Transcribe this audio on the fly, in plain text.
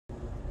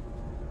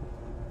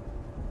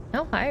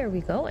How high are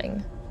we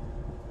going?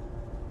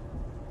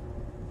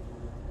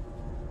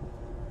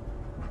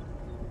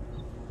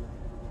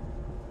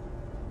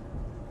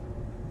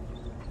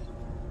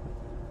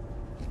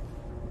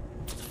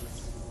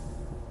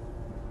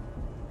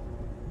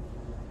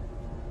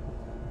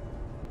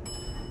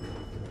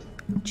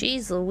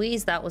 Jeez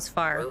Louise, that was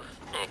far. Roof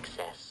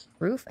access.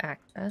 Roof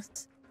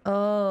access?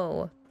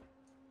 Oh.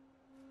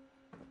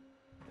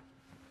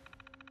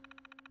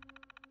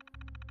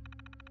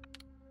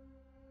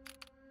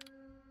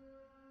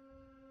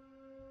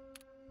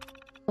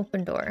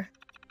 Open door.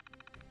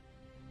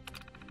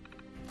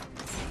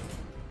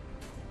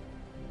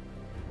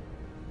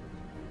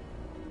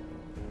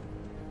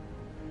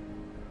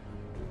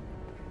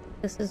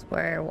 This is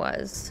where it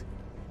was.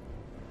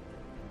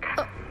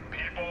 Oh.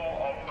 People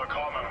of the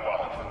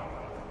Commonwealth.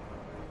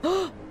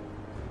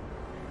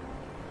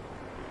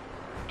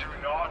 Do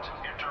not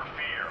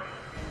interfere.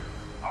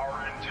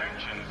 Our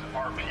intentions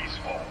are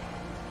peaceful.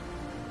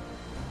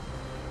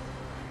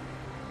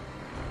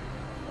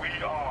 We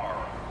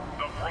are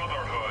the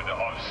Brotherhood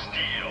of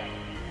Steel.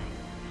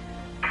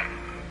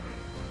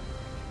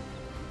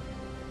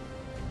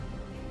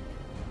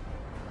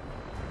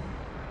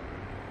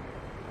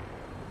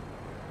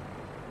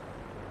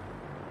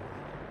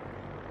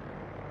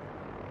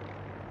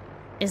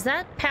 Is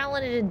that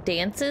Paladin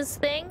Dance's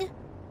thing?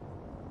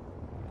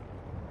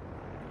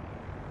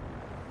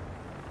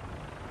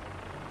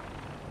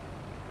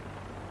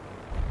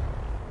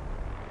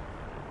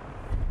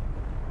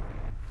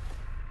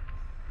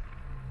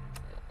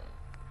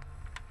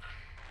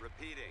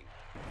 Repeating.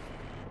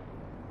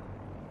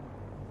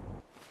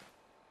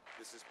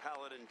 This is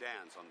Paladin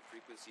Dance on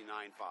frequency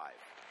 9-5.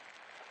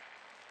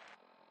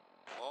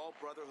 All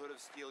Brotherhood of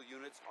Steel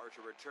units are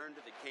to return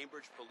to the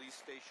Cambridge Police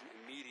Station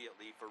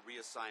immediately for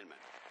reassignment.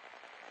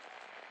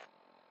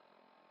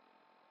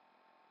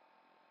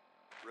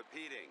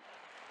 Repeating.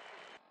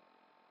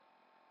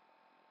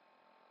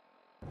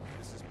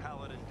 This is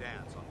Paladin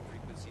Dance on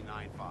frequency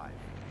 9-5.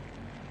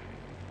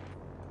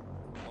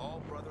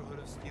 All Brotherhood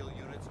of Steel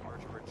units are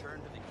to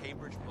return to the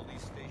Cambridge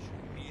Police Station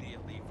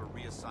immediately for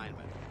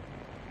reassignment.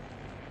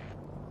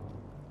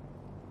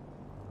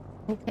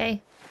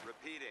 Okay.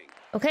 Repeating.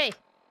 Okay.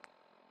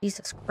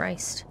 Jesus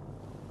Christ.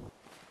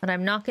 But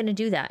I'm not going to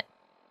do that.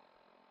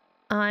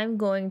 I'm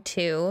going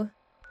to...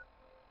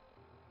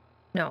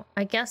 No,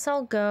 I guess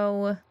I'll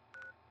go...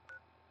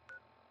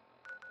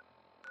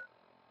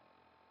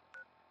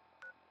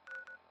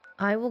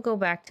 I will go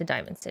back to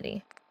Diamond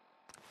City.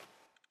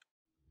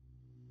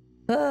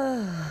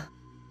 Ugh.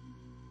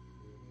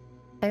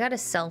 I gotta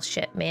sell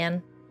shit,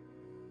 man.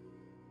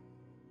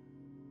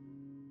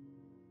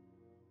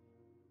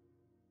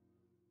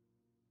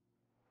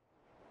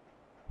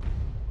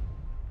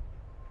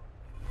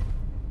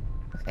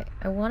 Okay,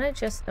 I want to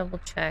just double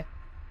check.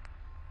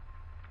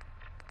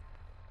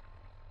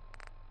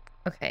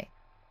 Okay.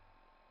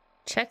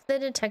 Check the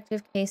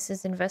detective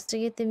cases,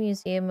 investigate the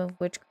Museum of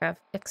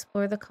Witchcraft,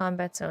 explore the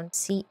combat zone,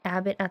 see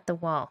Abbott at the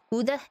wall.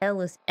 Who the hell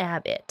is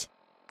Abbott?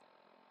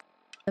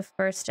 The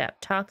first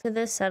step, talk to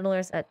the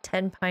settlers at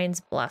 10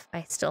 Pines Bluff.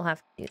 I still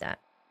have to do that.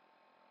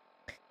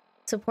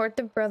 Support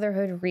the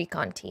Brotherhood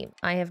recon team.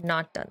 I have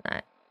not done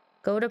that.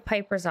 Go to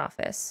Piper's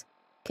office.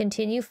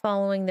 Continue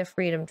following the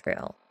Freedom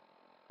Trail.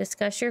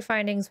 Discuss your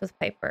findings with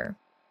Piper.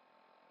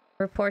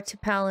 Report to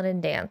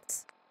Paladin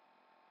Dance.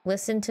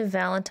 Listen to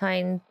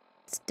Valentine's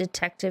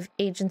Detective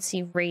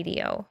Agency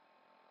radio.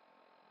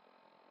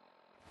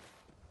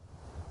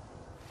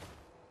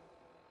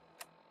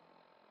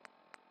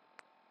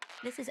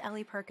 This is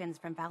Ellie Perkins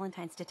from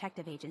Valentine's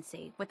Detective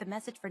Agency with a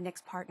message for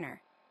Nick's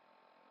partner.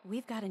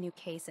 We've got a new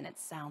case and it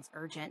sounds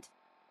urgent.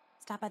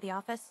 Stop by the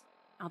office.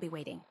 I'll be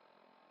waiting.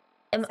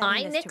 Am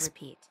I Sending this Nick's to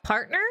repeat.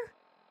 partner?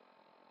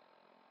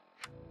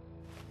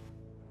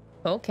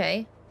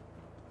 Okay.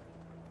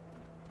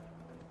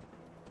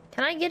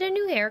 Can I get a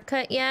new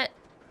haircut yet?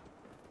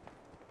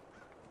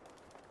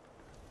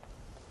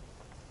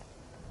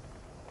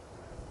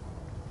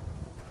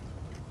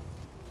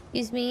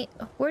 Excuse me,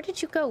 where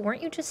did you go?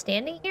 Weren't you just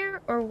standing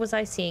here? Or was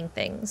I seeing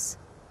things?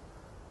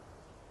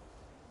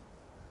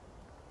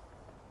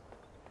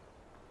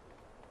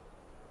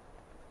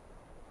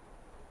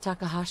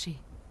 Takahashi.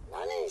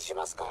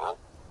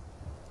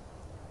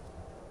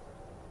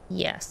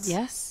 Yes.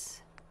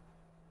 Yes?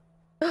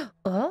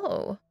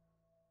 Oh.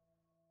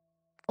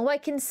 Oh, I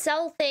can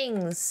sell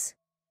things.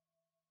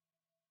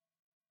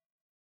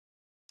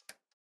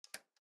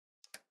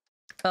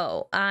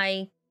 Oh,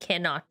 I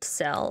cannot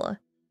sell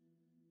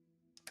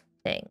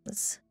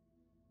things.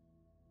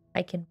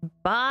 I can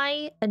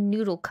buy a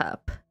noodle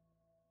cup.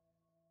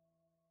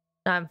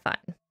 I'm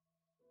fine.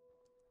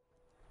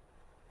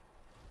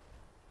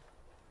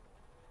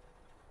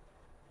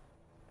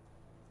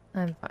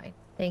 I'm fine.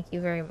 Thank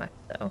you very much,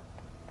 though.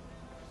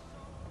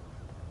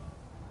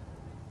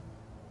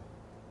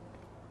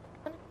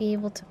 I want to be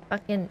able to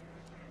fucking...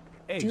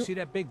 Hey, you see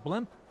that big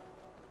blimp?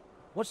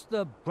 What's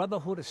the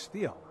Brotherhood of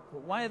Steel?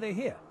 Why are they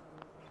here?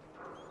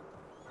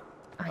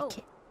 I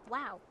can't...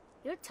 Wow,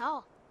 you're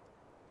tall.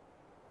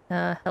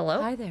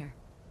 Hello? Hi there.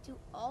 Do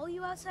all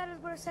you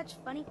outsiders wear such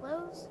funny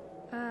clothes?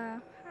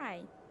 Hi.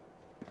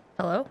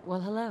 Hello?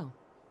 Well, hello.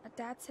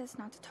 Dad says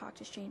not to talk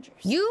to strangers.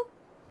 You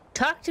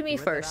talk to me You read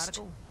that first.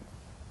 article?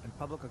 In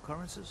public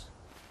occurrences?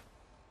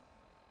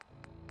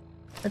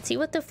 Let's see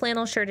what the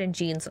flannel shirt and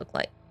jeans look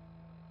like.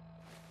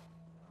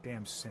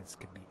 Damn sense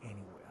could be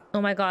anywhere.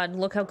 Oh my god,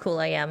 look how cool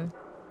I am.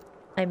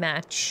 I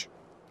match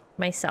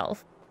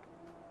myself.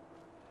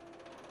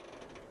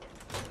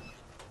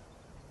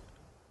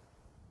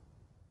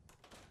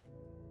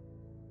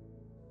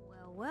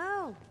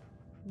 Well,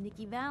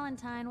 Nikki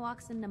Valentine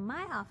walks into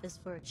my office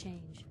for a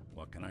change.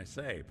 What can I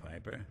say,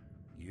 Piper?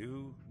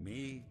 You,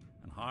 me,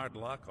 and Hard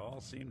Luck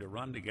all seem to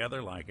run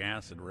together like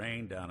acid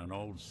rain down an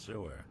old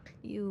sewer.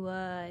 You,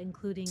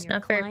 including It's your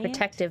not very client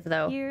protective,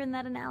 though. here in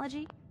that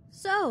analogy?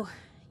 So,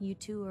 you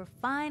two are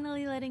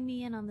finally letting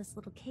me in on this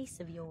little case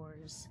of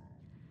yours.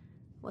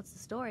 What's the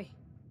story?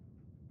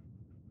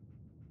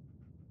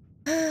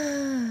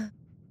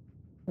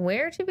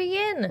 Where to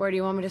begin? Where do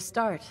you want me to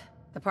start?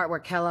 The part where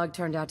Kellogg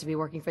turned out to be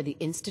working for the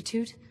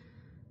Institute?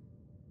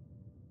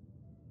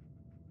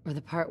 Or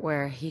the part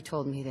where he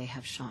told me they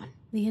have Sean?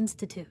 The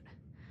Institute.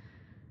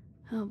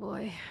 Oh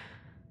boy.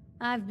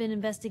 I've been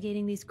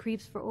investigating these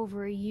creeps for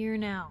over a year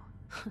now.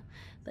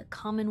 The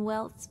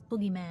Commonwealth's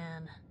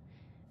boogeyman.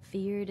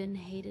 Feared and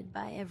hated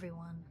by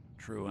everyone.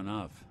 True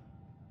enough.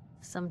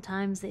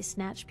 Sometimes they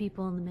snatch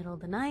people in the middle of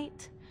the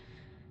night,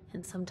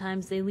 and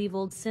sometimes they leave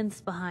old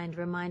synths behind to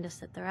remind us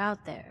that they're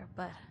out there,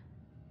 but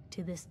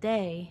to this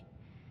day,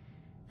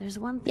 there's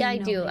one thing Yeah, I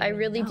do. nobody I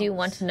really do knows.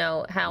 want to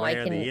know how I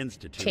Where the can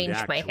Institute change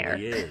my actually hair.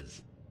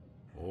 is.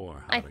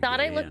 Or how I to thought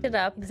I get looked in. it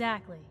up,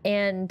 Exactly.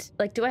 and,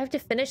 like, do I have to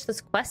finish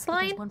this quest But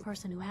line? there's one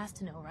person who has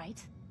to know, right?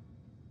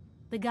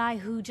 The guy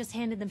who just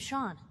handed them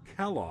Sean.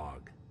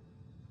 Kellogg.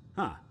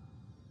 Huh.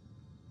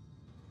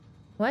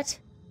 What?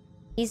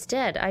 He's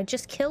dead. I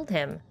just killed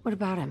him. What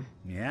about him?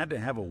 You had to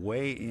have a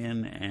way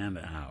in and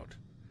out.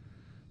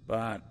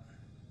 But,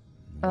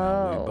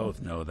 well, we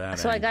both know that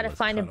So I angle gotta is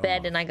find a cut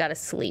bed off. and I gotta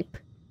sleep.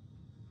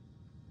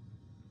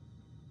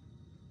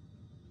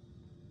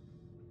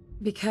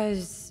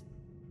 Because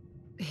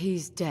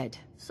he's dead.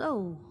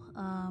 So,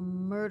 a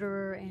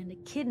murderer and a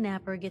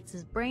kidnapper gets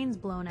his brains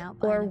blown out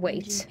by Or an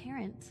wait. avenging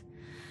parent.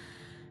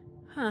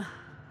 Huh.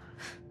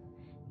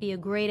 Be a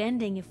great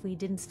ending if we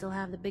didn't still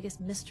have the biggest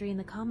mystery in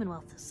the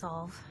Commonwealth to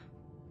solve.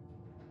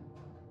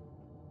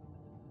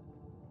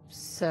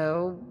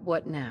 So,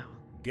 what now?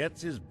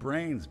 Gets his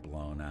brains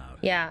blown out.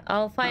 Yeah,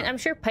 I'll find. Huh. I'm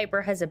sure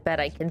Piper has a bed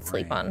I His can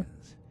sleep on.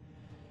 brains.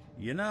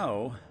 You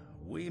know,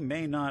 we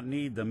may not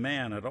need the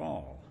man at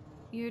all.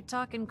 You're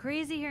talking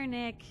crazy here,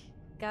 Nick.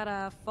 Got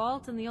a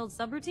fault in the old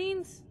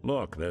subroutines?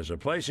 Look, there's a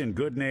place in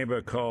Good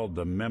Neighbor called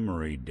the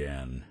Memory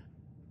Den.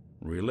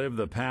 Relive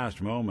the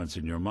past moments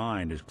in your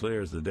mind as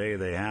clear as the day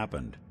they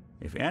happened.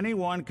 If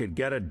anyone could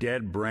get a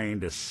dead brain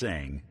to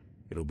sing,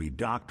 it'll be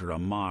Dr.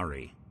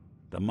 Amari,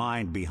 the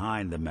mind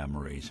behind the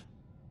memories.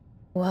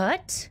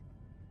 What?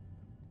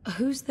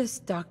 Who's this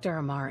Dr.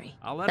 Amari?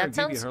 I'll let That her give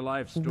you sounds her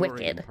life story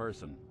wicked. in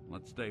person.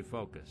 Let's stay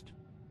focused.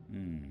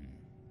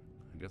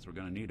 I guess we're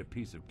gonna need a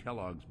piece of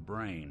Kellogg's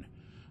brain.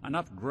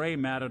 Enough gray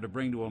matter to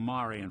bring to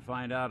Amari and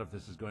find out if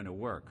this is going to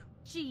work.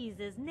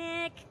 Jesus,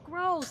 Nick.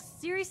 Gross.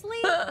 Seriously?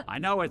 I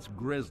know it's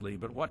grisly,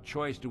 but what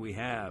choice do we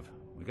have?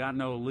 We got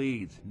no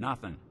leads,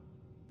 nothing.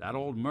 That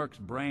old Merc's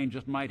brain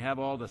just might have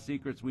all the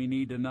secrets we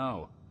need to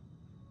know.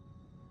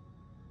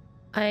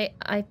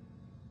 I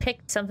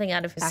picked something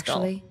out of his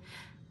Actually,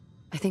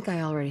 I think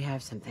I already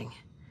have something.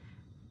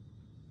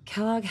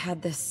 Kellogg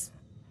had this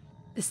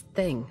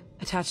thing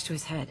attached to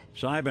his head.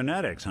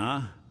 Cybernetics,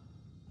 huh?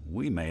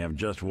 We may have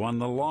just won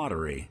the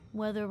lottery.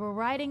 Whether we're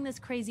riding this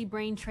crazy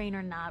brain train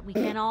or not, we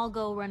can't all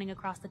go running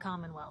across the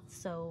Commonwealth,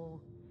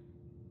 so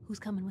who's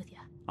coming with you?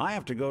 I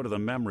have to go to the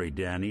memory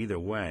den either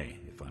way,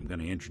 if I'm going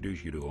to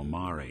introduce you to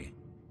Amari.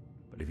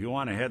 But if you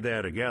want to head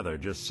there together,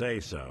 just say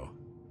so.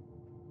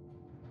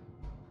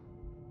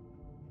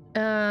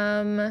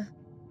 skull.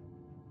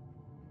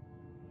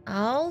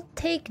 I'll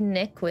take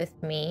Nick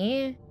with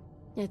me.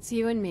 It's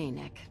you and me,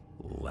 Nick.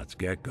 Let's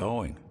get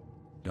going.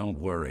 Don't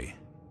worry.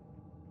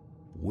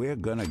 We're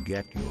gonna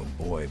get your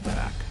boy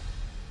back.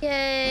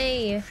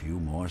 Yay! A few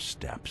more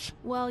steps.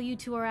 While you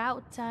two are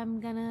out, I'm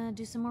gonna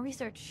do some more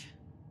research.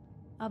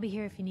 I'll be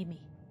here if you need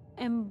me.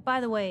 And by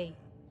the way,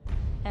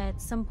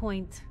 at some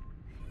point,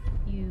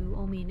 you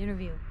owe me an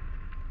interview.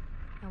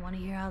 I want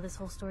to hear how this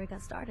whole story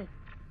got started.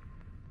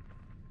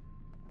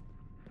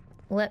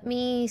 Let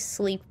me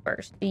sleep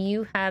first. Do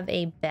you have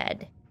a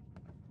bed?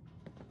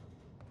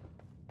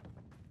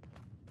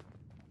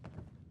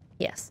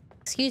 Yes.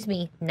 Excuse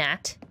me,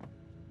 Nat.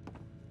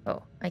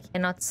 Oh, I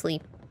cannot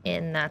sleep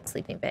in that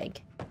sleeping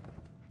bag.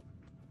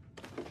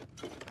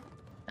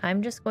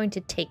 I'm just going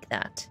to take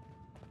that.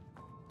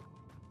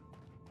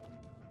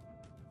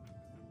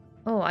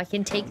 Oh, I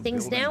can take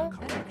things Building a now?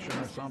 collection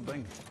or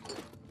something?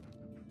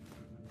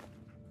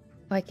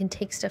 Oh, I can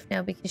take stuff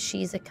now because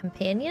she's a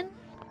companion?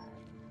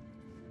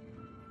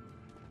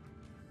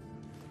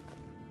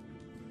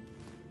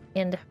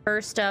 And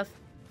her stuff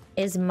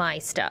is my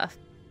stuff.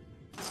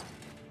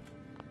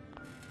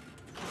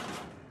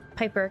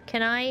 Piper,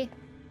 can I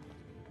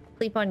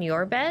sleep on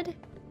your bed?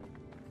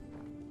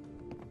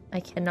 I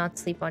cannot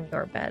sleep on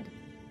your bed.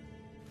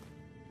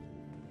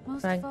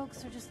 Most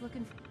folks are just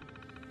looking for...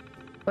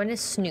 When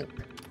is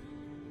Snoop?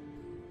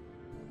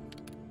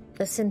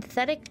 The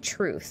Synthetic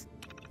Truth.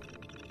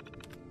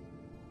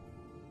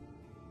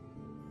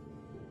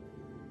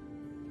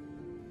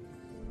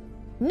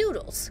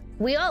 Noodles.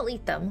 We all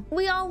eat them.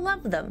 We all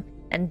love them.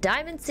 And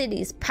Diamond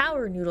City's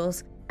Power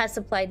Noodles has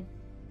supplied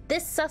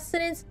this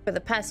sustenance for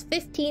the past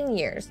 15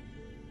 years.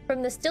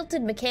 From the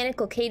stilted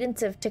mechanical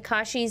cadence of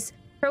Takashi's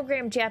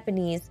programmed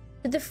Japanese,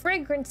 to the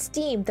fragrant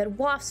steam that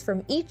wafts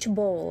from each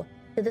bowl,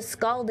 to the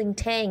scalding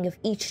tang of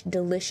each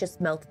delicious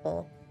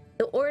mouthful.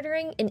 The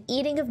ordering and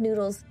eating of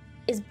noodles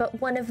is but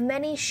one of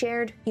many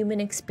shared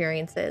human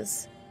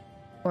experiences.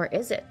 Or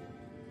is it?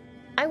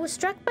 I was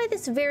struck by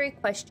this very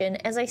question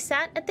as I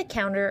sat at the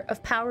counter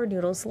of Power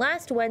Noodles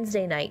last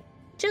Wednesday night,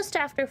 just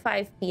after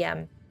 5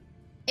 p.m.,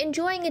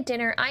 enjoying a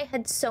dinner I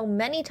had so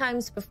many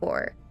times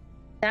before.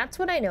 That's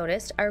when I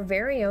noticed our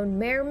very own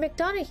Mayor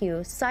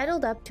McDonough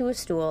sidled up to a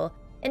stool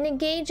and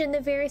engaged in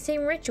the very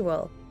same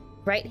ritual.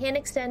 Right hand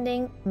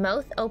extending,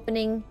 mouth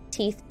opening,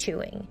 teeth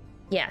chewing.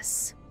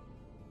 Yes.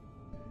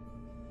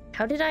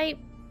 How did I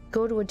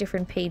go to a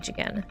different page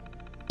again?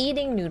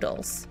 Eating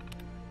noodles.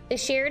 The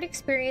shared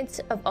experience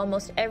of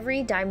almost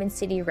every Diamond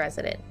City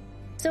resident.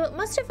 So it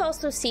must have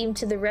also seemed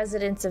to the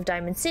residents of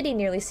Diamond City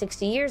nearly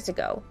 60 years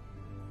ago.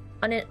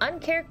 On an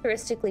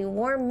uncharacteristically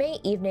warm May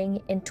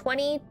evening in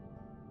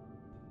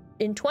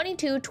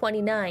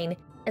 2229,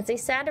 as they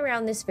sat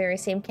around this very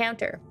same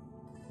counter.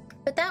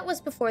 But that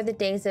was before the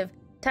days of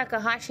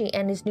Takahashi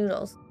and his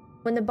noodles,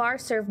 when the bar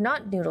served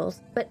not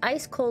noodles, but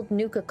ice-cold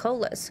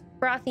Nuka-Colas,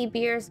 frothy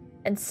beers,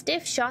 and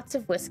stiff shots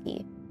of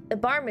whiskey. The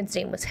barman's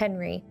name was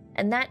Henry,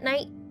 and that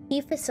night,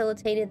 he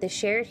facilitated the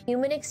shared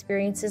human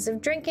experiences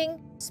of drinking,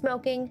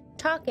 smoking,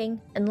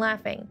 talking, and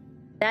laughing.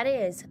 That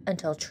is,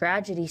 until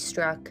tragedy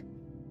struck.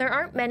 There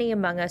aren't many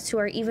among us who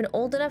are even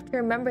old enough to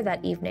remember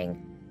that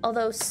evening,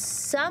 although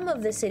some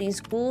of the city's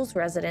ghouls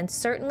residents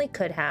certainly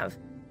could have,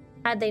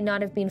 had they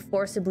not have been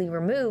forcibly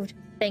removed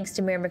thanks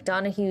to Mayor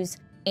McDonough's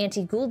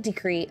anti-ghoul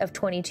decree of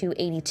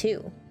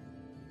 2282.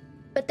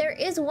 But there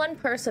is one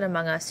person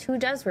among us who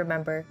does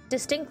remember,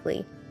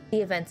 distinctly,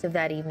 the events of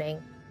that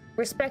evening.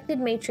 Respected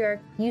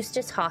matriarch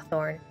Eustace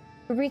Hawthorne,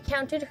 who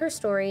recounted her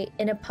story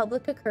in a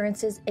Public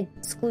Occurrences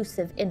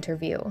exclusive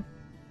interview.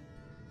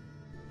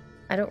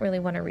 I don't really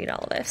want to read all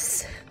of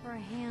this. For a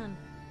hand,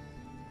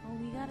 all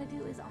we gotta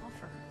do is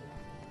offer.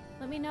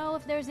 Let me know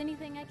if there's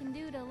anything I can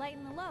do to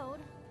lighten the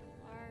load,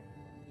 or,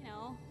 you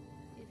know,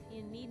 if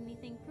you need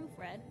anything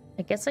proofread.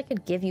 I guess I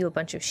could give you a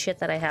bunch of shit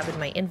that I have in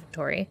my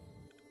inventory.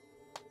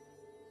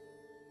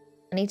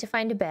 I need to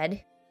find a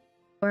bed,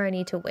 or I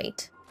need to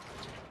wait.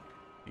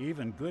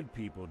 Even good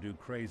people do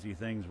crazy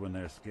things when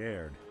they're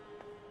scared.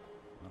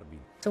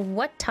 So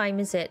what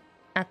time is it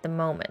at the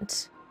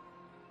moment?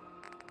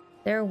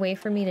 Is there a way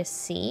for me to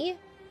see?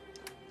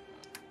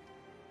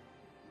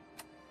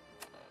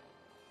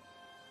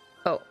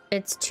 Oh,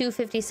 it's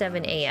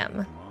 2:57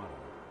 a.m.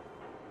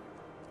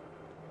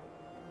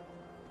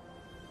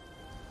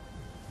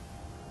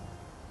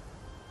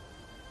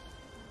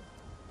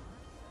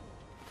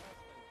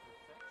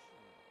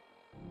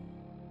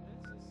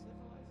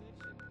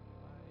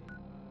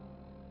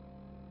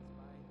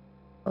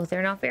 Oh,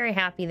 they're not very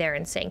happy there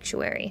in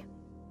Sanctuary.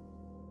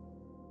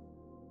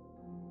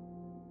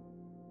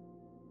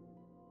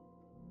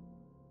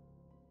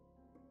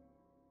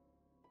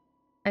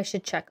 I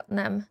should check on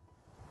them.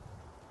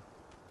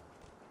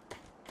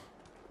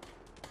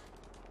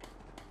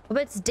 Oh,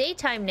 but it's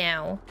daytime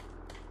now.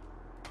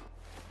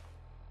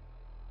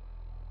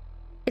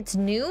 It's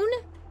noon?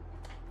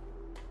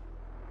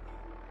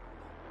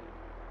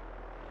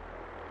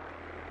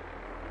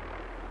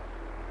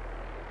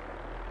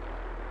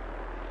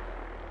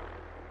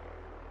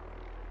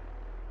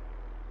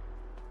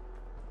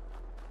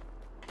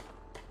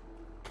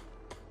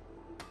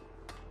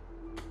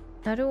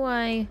 How do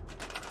I...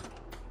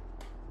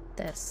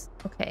 This.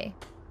 Okay.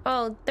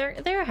 Oh,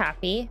 they're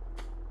happy.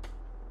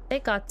 They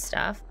got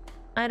stuff.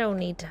 I don't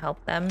need to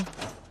help them.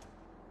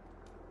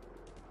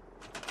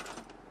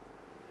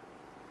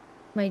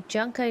 My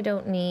junk I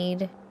don't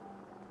need.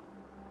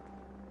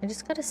 I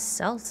just gotta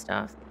sell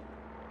stuff.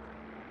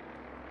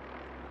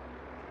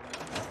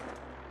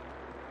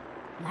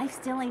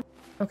 Life stealing.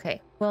 Okay,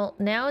 well,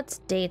 now it's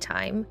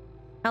daytime.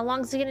 How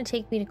long is it gonna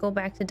take me to go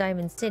back to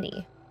Diamond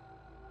City?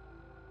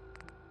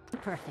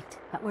 Perfect,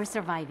 but we're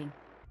surviving.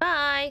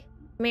 Bye,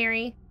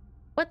 Mary.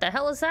 What the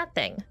hell is that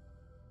thing?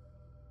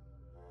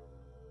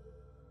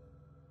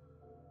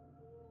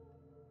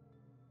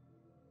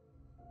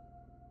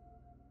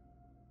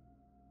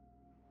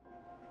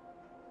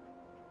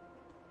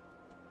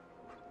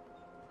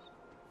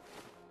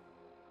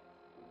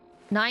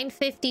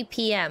 "9:50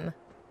 p.m.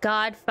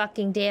 God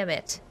fucking damn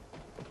it.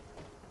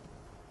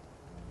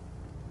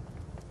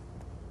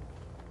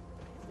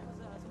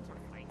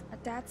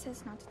 Dad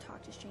says not to talk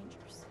to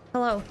strangers.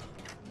 Hello.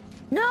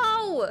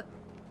 No!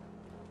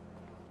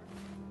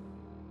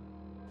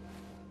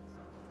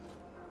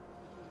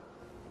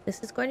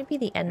 This is going to be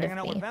the end Hanging of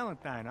out with me.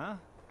 Valentine, huh?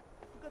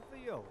 Good for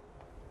you.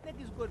 Nick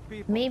is good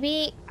people.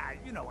 Maybe...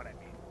 You know what I mean.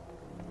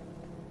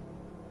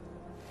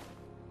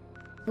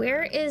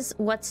 Where is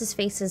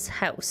What's-His-Face's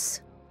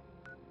house?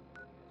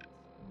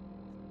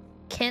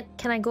 Can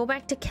I go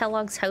back to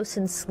Kellogg's house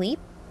and sleep?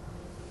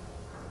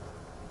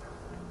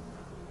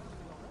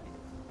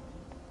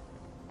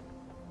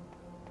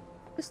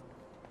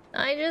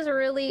 I just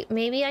really...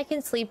 Maybe I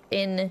can sleep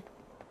in...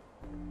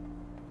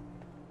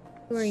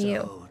 Who are you?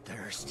 So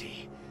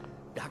thirsty.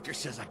 Doctor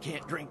says I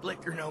can't drink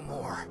liquor no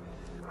more.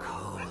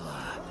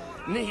 Cola.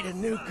 Need a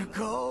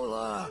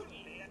Nuka-Cola.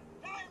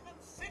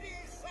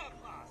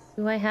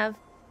 Do I have...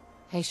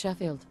 Hey,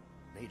 Sheffield.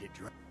 Need a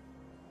drink.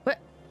 What?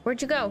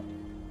 Where'd you go?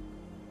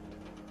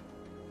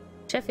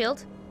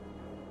 Sheffield?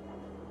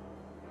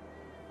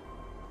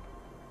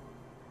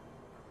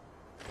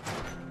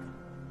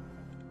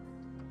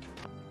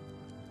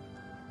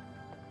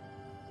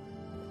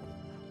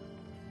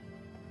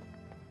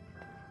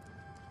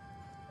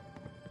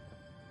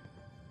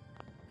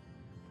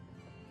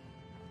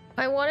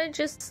 I want to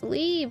just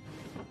sleep.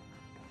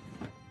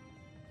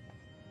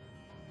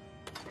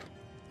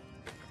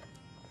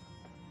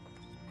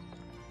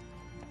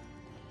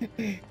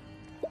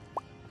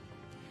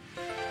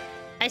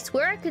 I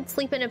swear I could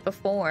sleep in it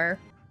before.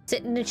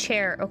 Sit in a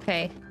chair,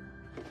 okay.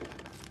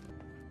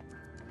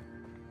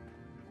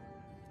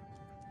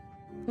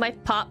 My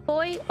pot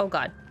boy? Oh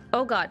god.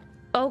 Oh god.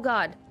 Oh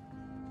god.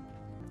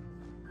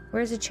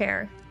 Where's a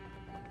chair?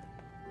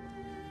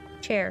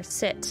 Chair,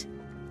 sit.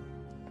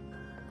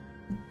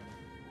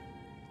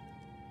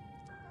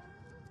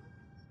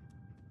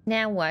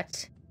 Now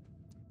what?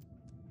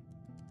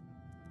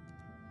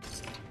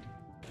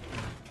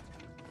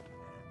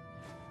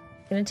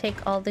 Gonna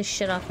take all this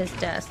shit off his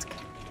desk.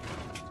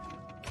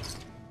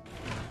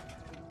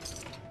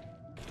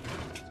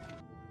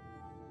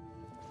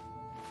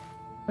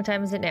 What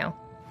time is it now?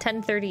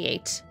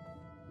 10:38.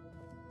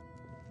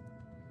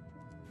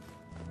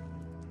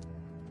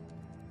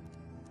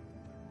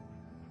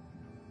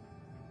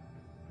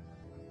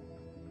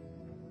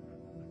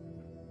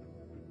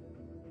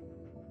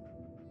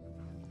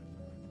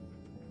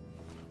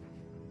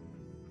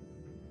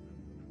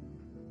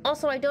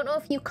 Also, I don't know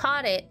if you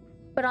caught it,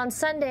 but on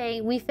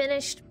Sunday, we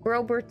finished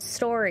Robert's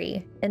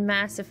story in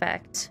Mass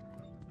Effect.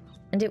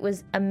 And it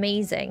was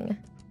amazing.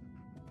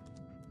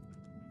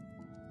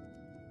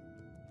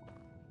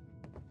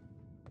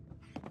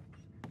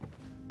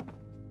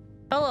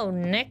 Hello,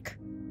 Nick.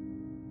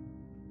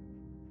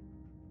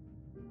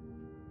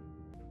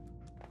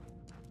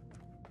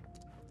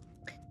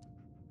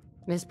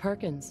 Miss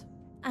Perkins.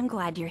 I'm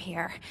glad you're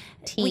here.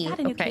 Tea, We got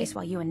a new okay. case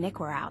while you and Nick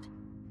were out.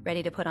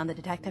 Ready to put on the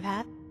detective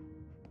hat?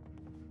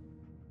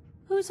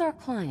 Who's our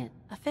client?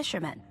 A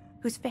fisherman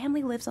whose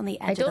family lives on the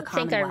edge I of the don't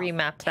think I Commonwealth.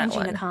 remapped that Kenji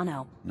one.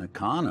 Nakano.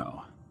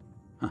 Nakano?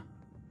 Huh.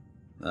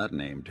 That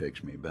name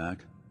takes me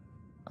back.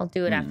 I'll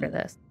do it after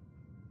this.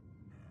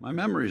 My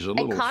memory's a I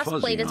little fuzzy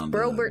cosplayed as on the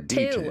Robert too.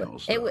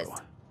 details, It though. was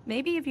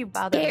Maybe if you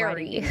bothered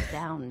writing scary. these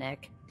down,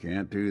 Nick.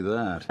 Can't do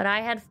that. But I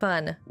had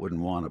fun.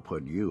 Wouldn't want to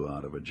put you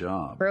out of a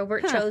job.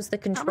 Robert chose the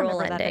I'll control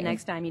remember that the ending.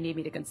 next time you need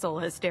me to console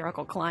a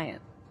hysterical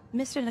client.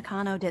 Mr.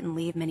 Nakano didn't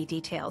leave many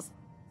details.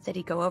 Said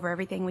he'd go over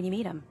everything when you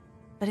meet him.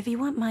 But if you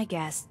want my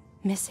guess,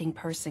 missing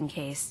person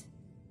case.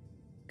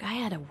 Guy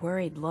had a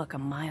worried look a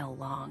mile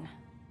long.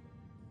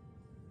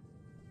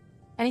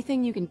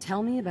 Anything you can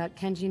tell me about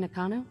Kenji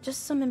Nakano?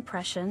 Just some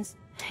impressions.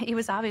 He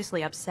was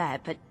obviously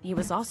upset, but he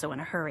was also in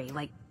a hurry.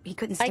 Like, he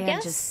couldn't I stand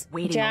guess just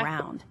waiting Jack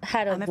around.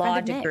 had a I'm law friend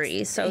of Nick's.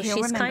 degree, so He'll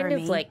she's kind remember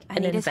of me. like I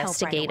an need his help right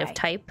investigative away.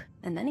 type.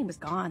 And then he was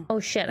gone. Oh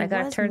shit, He I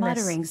gotta was turn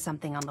muttering this.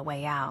 something on the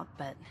way out,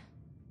 but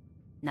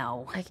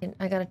no.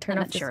 I gotta turn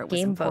I'm off not this sure it was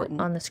game vote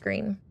important. on the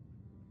screen.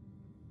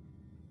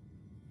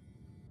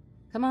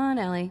 Come on,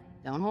 Ellie.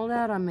 Don't hold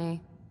out on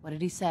me. What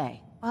did he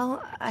say?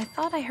 Well, I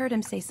thought I heard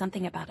him say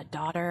something about a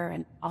daughter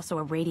and also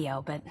a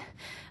radio, but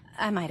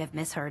I might have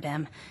misheard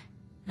him.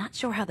 Not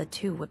sure how the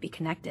two would be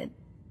connected.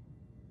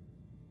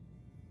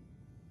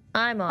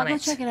 I'm on I'll go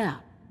it. check it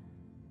out.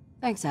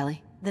 Thanks,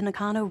 Ellie. The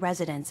Nakano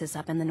residence is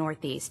up in the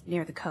northeast,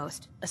 near the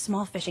coast. A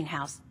small fishing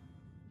house.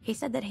 He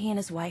said that he and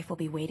his wife will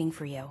be waiting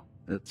for you.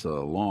 It's a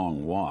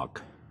long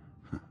walk.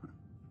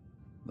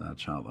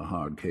 That's how the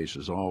hard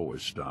cases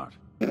always start.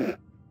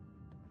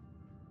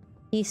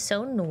 He's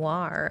so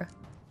noir.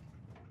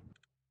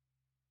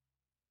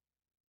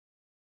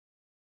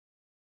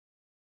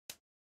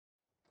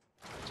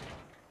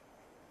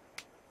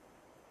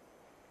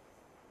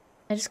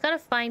 I just gotta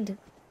find...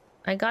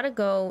 I gotta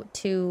go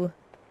to...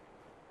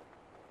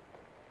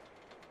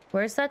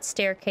 Where's that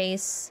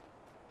staircase?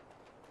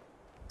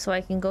 So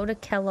I can go to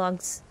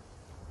Kellogg's...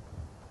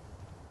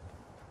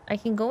 I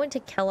can go into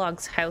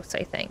Kellogg's house,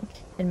 I think,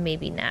 and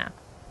maybe nap.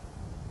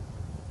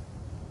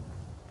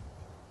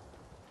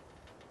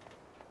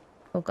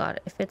 Oh god,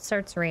 if it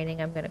starts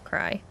raining, I'm gonna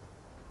cry.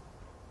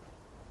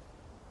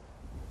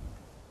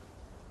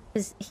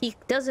 'Cause he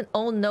doesn't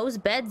own those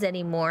beds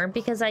anymore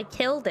because I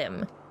killed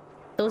him.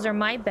 Those are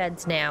my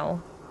beds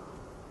now.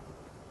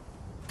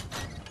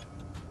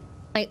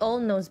 I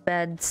own those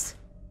beds.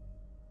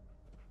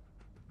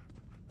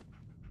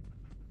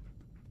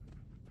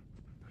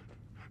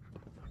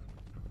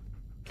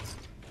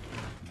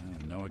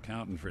 No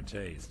accounting for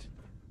taste.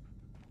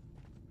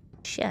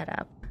 Shut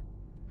up.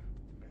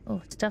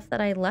 Oh, stuff that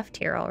I left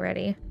here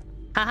already.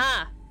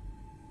 Haha!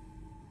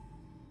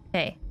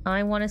 Okay,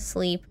 I want to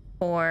sleep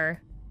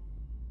for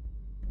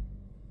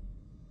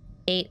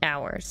 8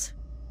 hours.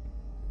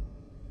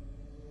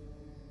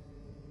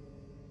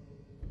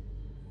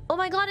 Oh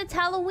my god, it's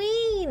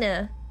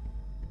Halloween!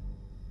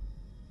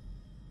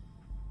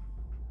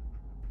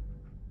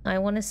 I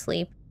want to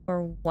sleep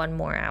for 1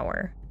 more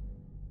hour.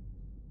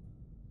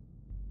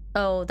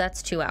 Oh,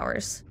 that's 2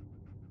 hours.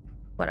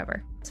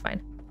 Whatever, it's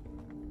fine.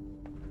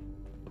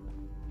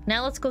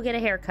 Now let's go get a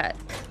haircut.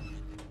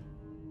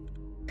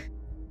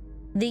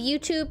 The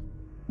YouTube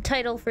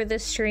title for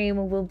this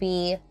stream will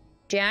be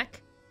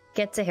Jack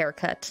Gets a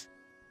Haircut.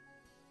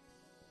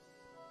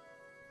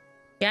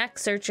 Jack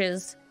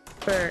searches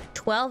for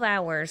 12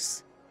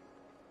 hours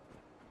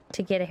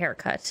to get a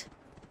haircut.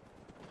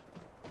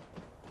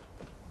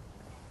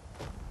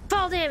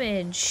 Fall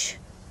damage!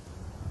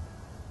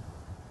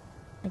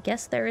 I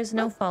guess there is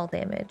no fall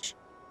damage.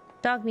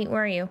 Dog meat,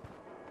 where are you?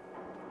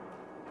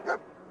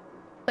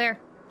 Where?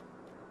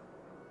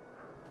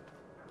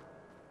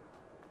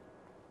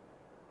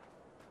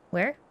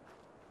 Where?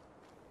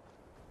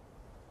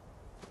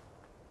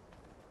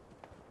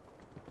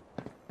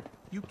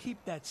 You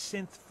keep that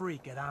synth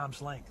freak at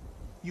arm's length.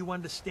 You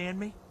understand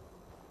me?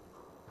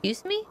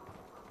 Excuse me?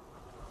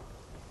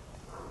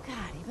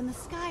 God, even the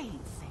sky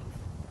ain't safe.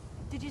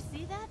 Did you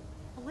see that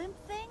blimp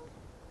thing?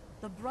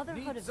 The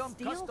Brotherhood of some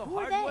Steel? custom Who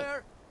are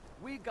hardware?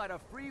 We got a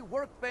free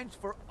workbench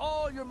for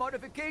all your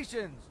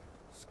modifications.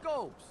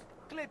 Scopes,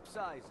 clip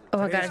sizes. Oh,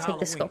 I gotta take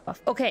the scope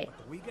off. Okay.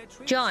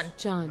 John.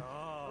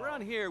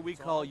 Around here, we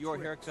call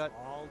your haircut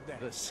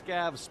the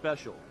Scav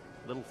Special.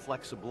 Little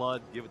flecks of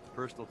blood, give it the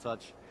personal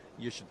touch.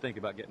 You should think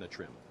about getting a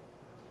trim.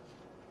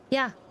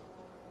 Yeah.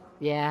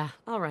 Yeah,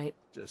 all right.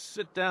 Just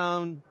sit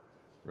down,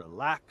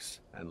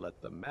 relax, and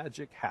let the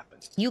magic happen.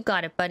 You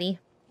got it, buddy.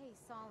 Hey,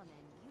 Solomon,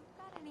 you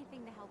got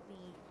anything to help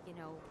me, you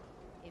know,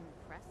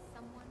 impress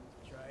someone?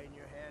 Trying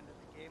your hand at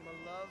the game of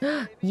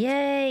love,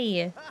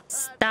 Yay!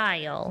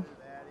 Style.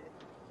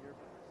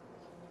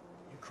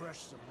 You crush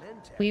some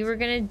Mentats. We were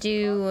gonna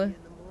do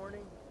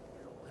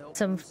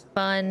some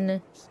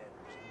fun.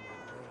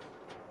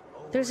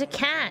 There's a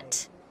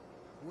cat.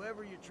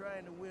 Whoever you're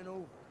trying to win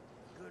over.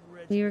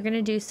 Good We were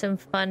gonna do some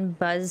fun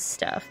buzz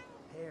stuff.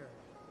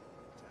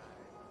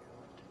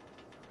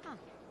 Huh.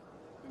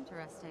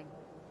 Interesting.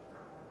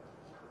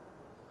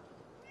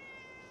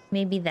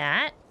 Maybe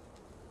that.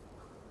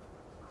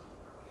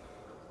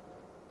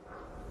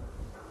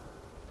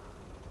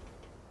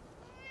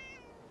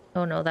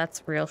 Oh no,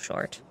 that's real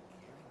short.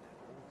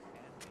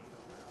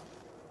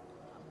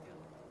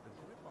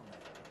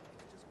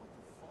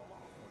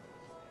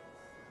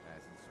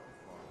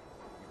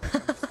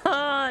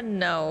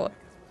 No.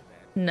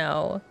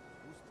 No.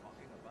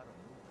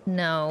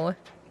 No.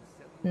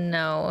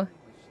 No.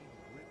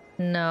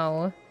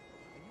 No.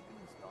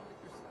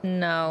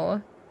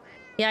 No.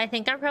 Yeah, I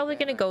think I'm probably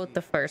gonna go with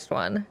the first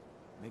one.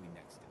 Maybe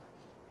next time.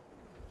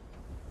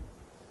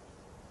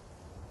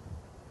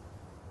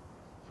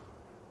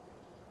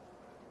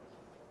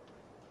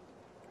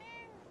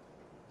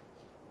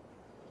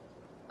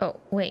 Oh,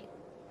 wait.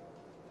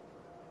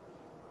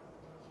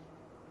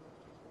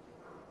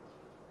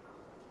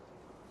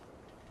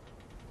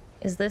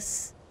 Is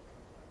this...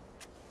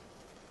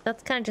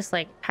 That's kind of just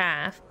like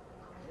half.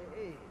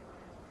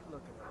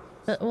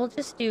 But we'll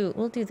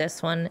do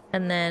this one,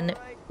 and then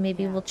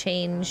maybe we'll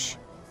change...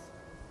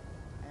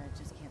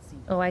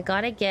 Oh, I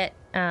gotta get,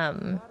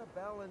 I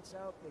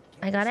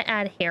gotta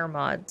add hair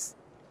mods.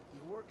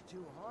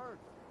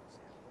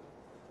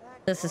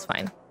 This is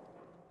fine.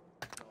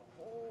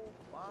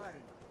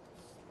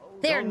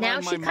 There,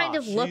 now she kind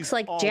of looks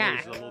like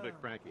Jack. A little bit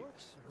cranky.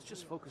 Let's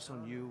just focus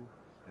on you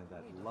and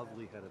that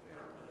lovely head of hair.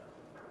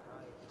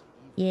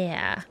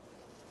 Yeah.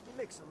 You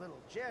mix a little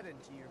jet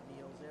into your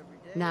meals every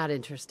day. Not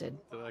interested.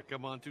 Did I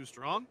come on too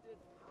strong?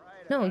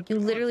 No, you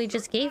literally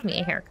just gave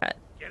me a haircut.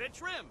 Get it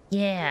trimmed.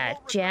 Yeah,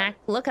 Jack.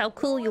 Look how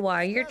cool you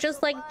are. You're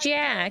just like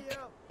Jack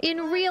in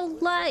real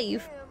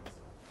life.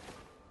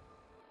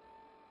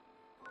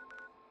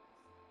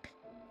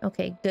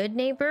 Okay, Good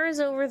Neighbor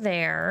is over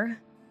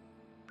there.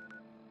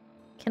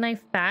 Can I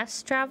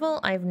fast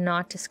travel? I've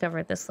not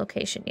discovered this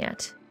location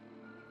yet.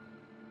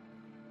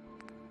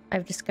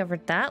 I've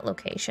discovered that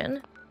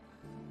location.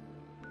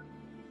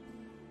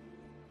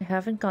 I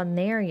haven't gone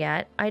there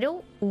yet. I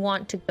don't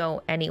want to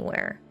go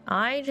anywhere.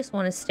 I just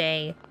want to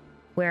stay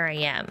where I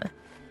am.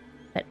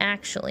 But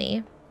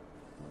actually...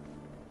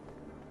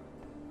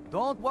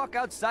 Don't walk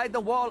outside the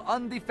wall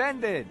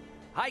undefended.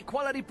 High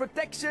quality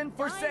protection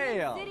for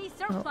sale. City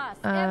surplus,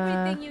 Oh,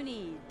 everything you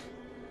need.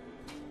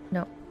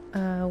 No.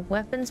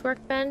 Weapons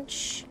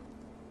workbench.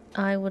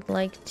 I would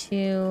like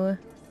to...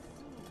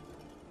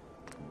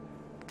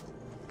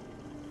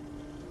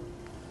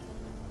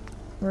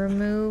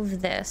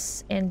 remove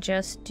this and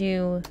just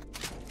do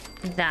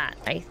that,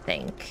 I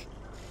think.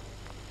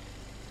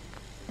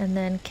 And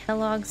then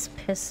Kellogg's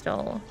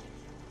pistol.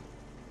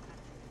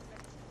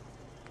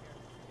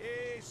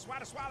 Hey,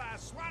 swada, swada,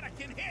 swada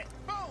can hit.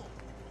 Boom!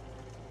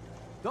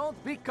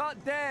 Don't be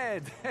caught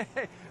dead.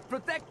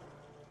 Protection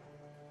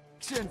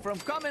from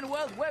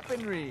Commonwealth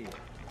weaponry.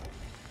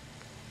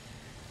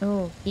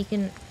 Oh,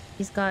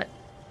 he's got...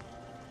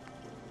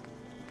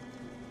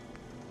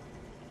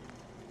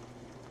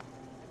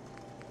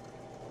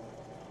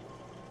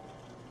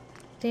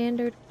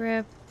 Standard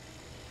grip.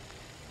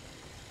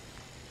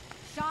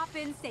 Shop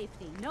in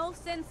safety. No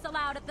sense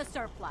allowed at the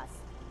surplus.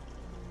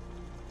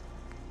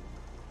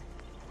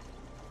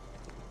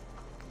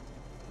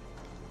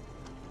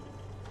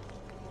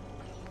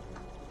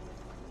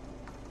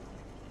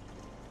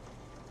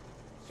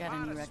 Got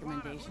any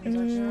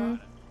recommendations?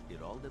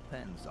 It all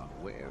depends on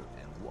where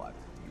and what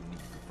you need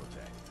to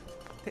protect.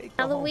 Take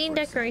the Halloween home,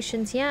 for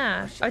decorations,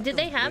 yeah. Or did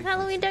they have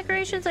Halloween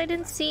decorations? I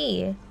didn't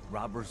see.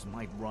 Robbers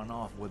might run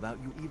off without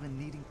you even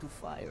needing to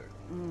fire.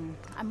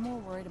 I'm more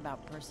worried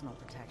about personal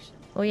protection.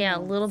 Oh yeah,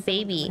 little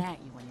baby. At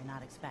you when you're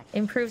not expecting.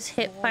 Improves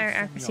hip fire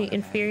accuracy,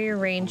 inferior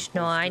range.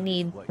 No, I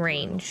need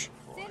range.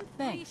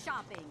 Thanks.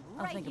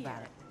 I'll think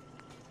about it.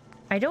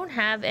 I don't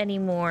have any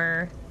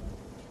more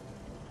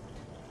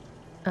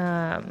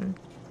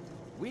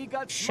We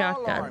got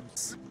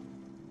shotguns.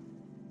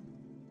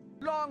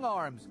 Long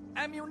arms,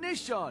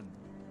 ammunition.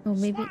 Oh,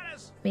 maybe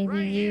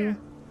you.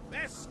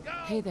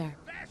 Hey there.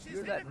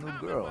 You're that new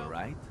girl,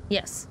 right?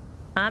 Yes,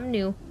 I'm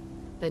new.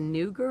 The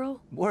new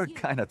girl? Word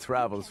kind of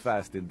travels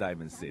fast in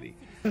Diamond City.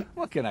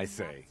 What can I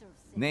say?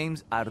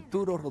 Name's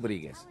Arturo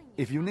Rodriguez.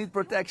 If you need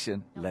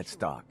protection, let's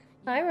talk.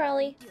 Hi,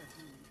 Raleigh.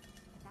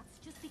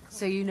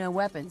 So you know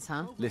weapons,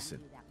 huh? Listen,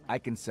 I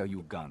can sell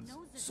you guns,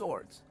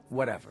 swords,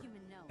 whatever.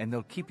 And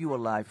they'll keep you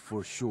alive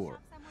for sure.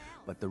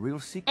 But the real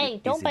secret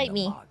Hey, don't is bite in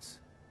me. the mods.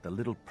 The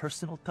little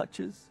personal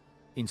touches.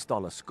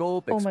 Install a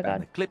scope, Oh my expand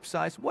God. the clip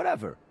size,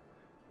 whatever.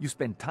 You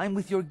spend time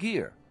with your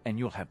gear, and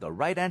you'll have the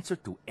right answer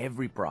to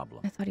every problem.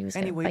 I thought he was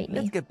gonna Anyway, bite me.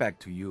 let's get back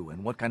to you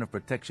and what kind of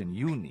protection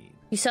you need.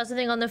 You saw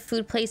something on the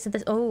food place at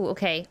this. Oh,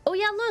 okay. Oh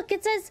yeah, look,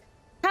 it says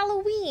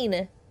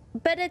Halloween,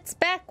 but it's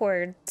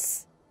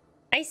backwards.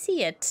 I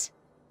see it.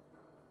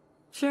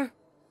 Sure.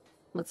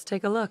 Let's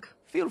take a look.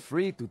 Feel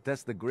free to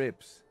test the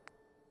grips.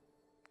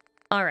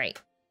 All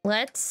right,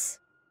 let's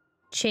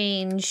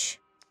change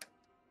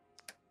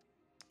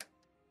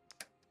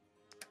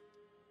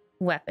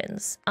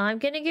weapons. I'm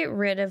gonna get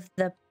rid of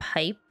the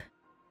pipe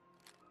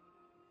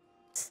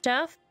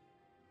stuff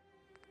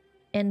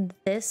and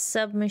this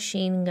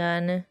submachine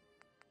gun.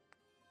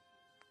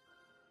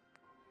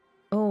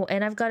 Oh,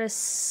 and I've got a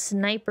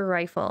sniper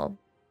rifle.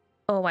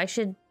 Oh, I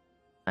should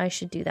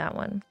do that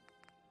one.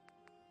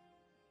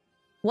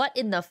 What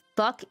in the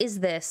fuck is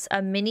this?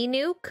 A mini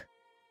nuke?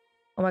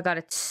 Oh my god,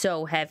 it's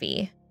so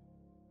heavy.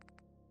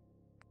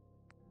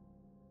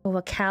 Oh,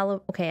 a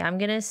caliber. Okay, I'm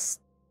gonna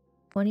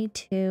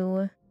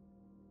 22,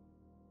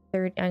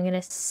 30. I'm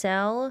gonna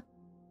sell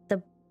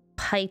the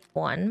pipe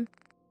one,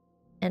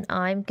 and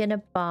I'm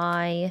gonna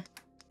buy.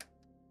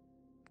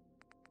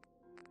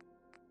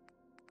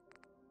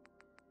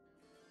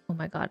 Oh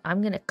my god,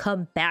 I'm gonna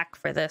come back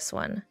for this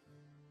one.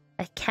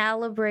 A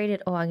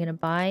calibrated. Oh, I'm gonna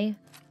buy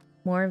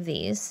more of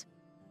these.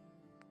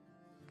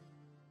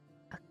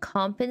 A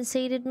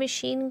compensated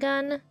machine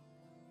gun.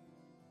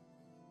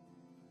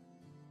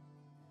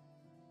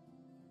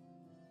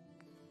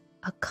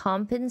 A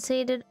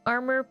compensated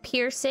armor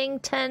piercing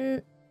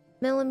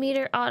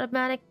 10mm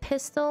automatic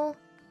pistol.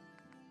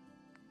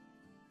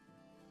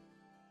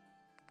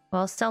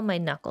 Well, I'll sell my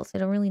knuckles. I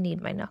don't really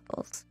need my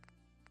knuckles.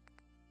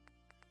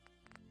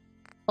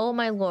 Oh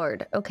my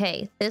lord.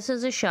 Okay, this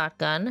is a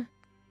shotgun.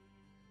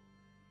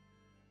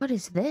 What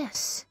is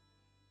this?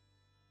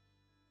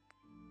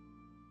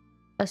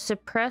 A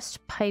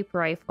suppressed pipe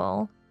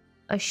rifle.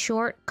 A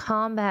short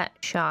combat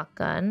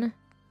shotgun.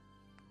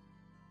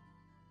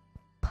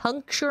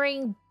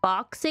 Puncturing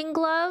boxing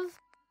glove?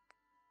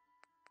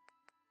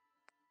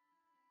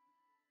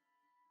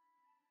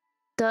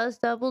 Does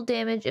double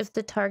damage if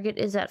the target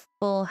is at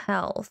full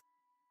health.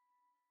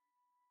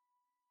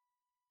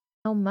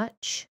 How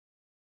much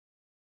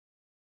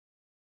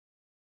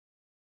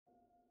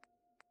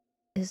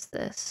is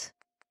this?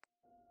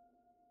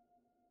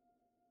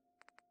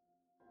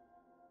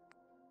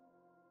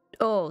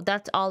 Oh,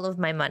 that's all of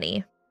my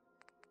money.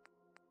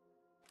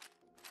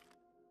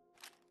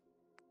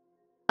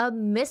 A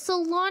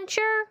missile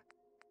launcher?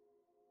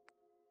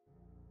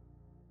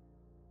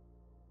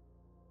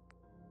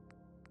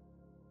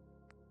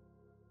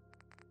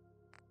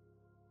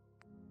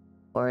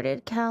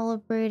 Boarded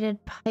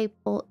calibrated pipe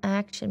bolt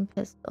action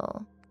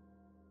pistol.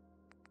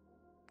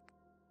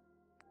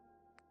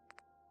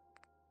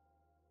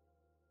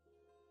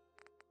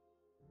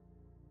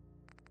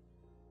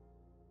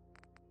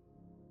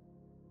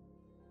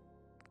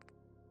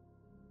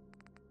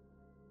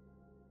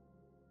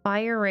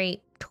 Fire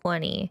rate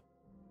 20.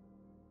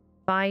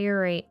 Fire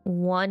rate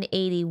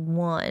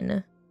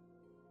 181.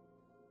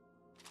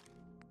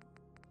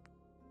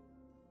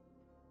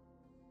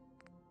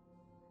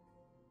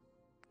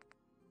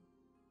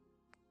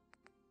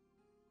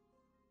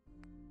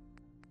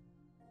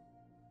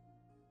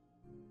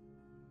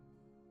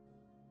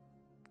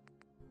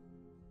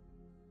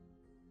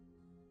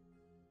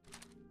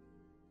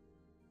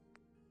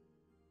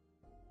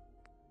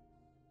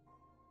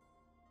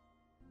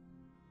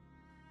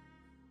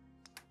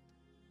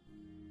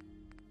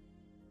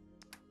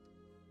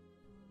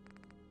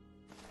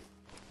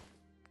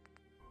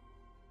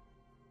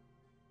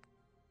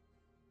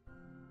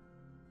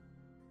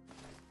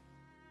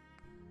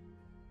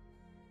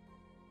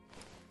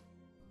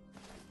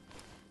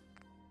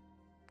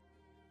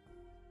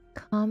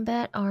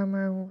 Combat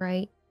armor,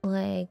 right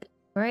leg.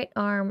 Right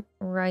arm,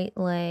 right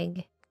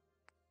leg.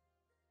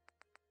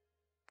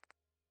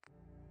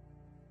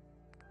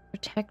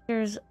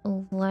 Protectors,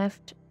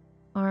 left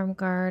arm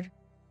guard,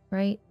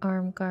 right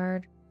arm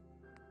guard.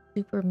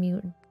 Super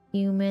mutant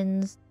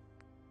humans.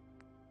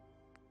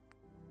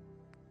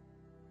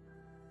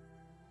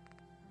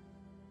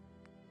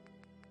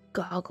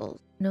 Goggles.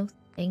 No,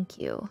 thank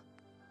you.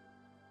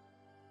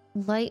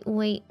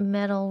 Lightweight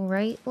metal,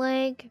 right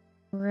leg,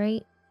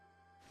 right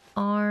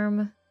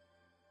arm.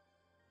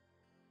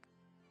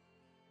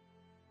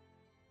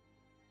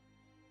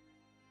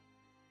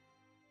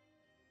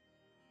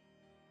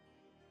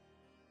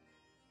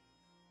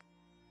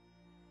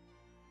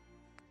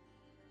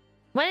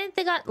 Why didn't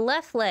they got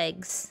left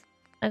legs?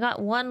 I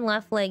got one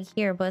left leg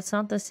here, but it's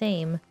not the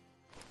same.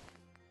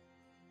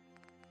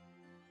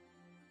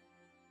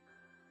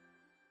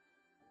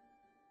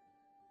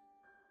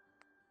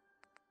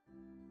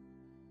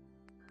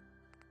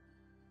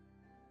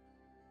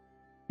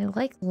 I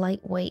like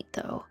lightweight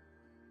though.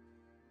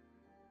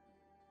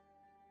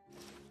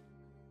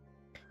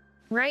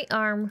 Right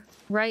arm,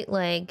 right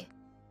leg.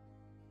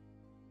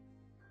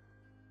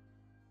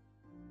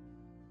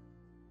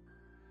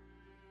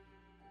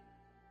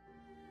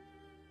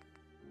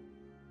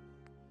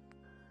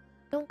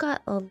 Don't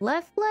got a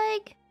left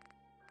leg?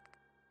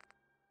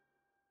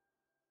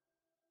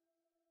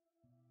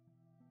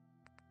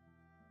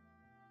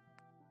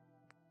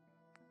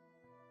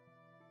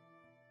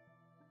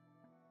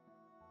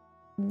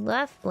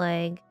 Left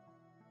leg.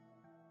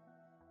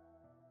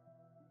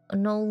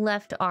 No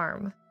left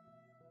arm.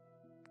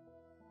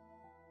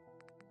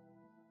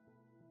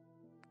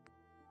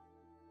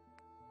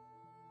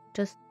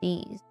 Just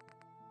these.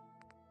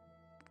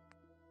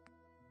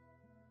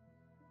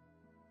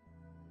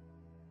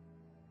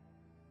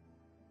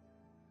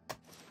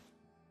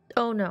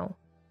 Oh no.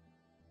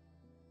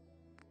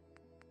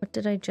 What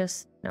did I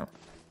just... No.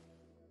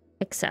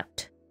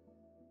 Accept.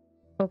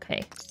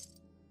 Okay.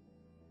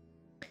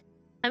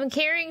 I'm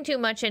carrying too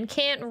much and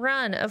can't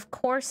run. Of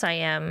course I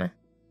am. Of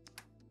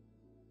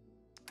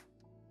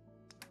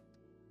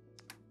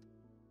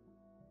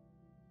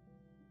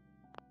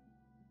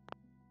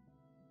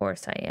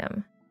course I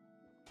am.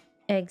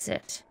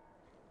 Exit.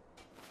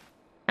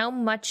 How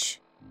much?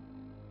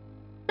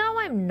 No,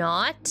 I'm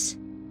not.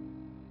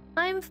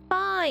 I'm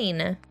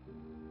fine.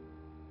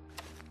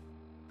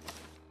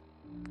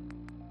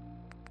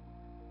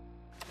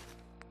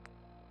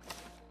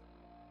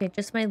 Okay,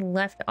 just my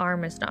left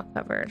arm is not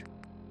covered.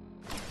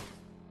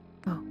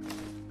 Oh.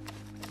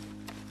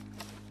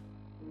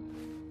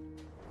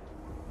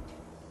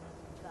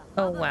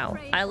 Oh wow,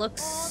 I look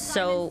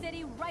so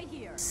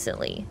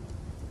silly.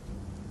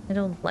 I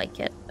don't like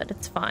it, but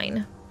it's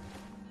fine.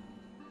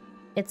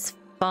 It's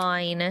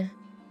fine.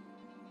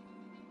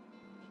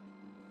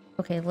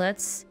 Okay,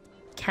 let's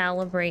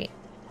calibrate.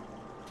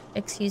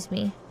 Excuse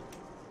me.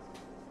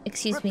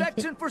 Excuse me.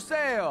 Protection for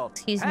sale.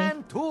 Excuse me.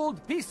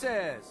 Hand-tooled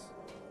pieces.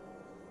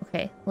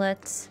 Okay,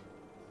 let's...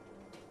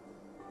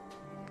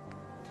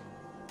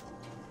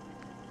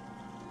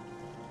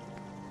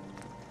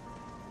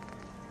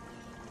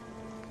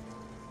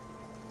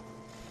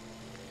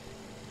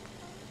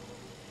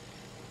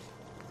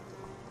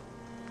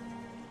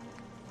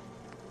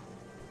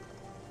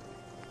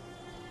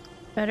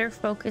 Better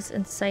focus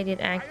and sighted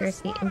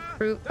accuracy.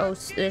 Improve... Oh,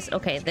 this...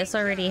 Okay, this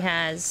already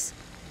has...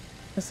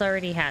 This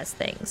already has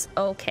things.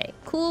 Okay,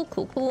 cool,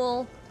 cool,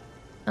 cool.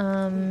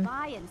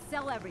 Buy and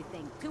sell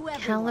everything to everyone,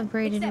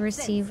 Calibrated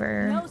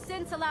receiver. No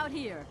sense allowed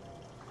here.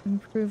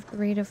 Improved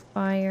rate of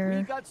fire.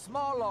 We got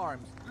small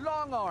arms,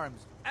 long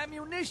arms,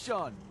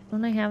 ammunition.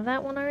 Don't I have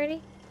that one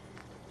already?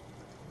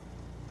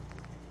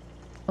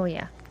 Oh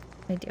yeah,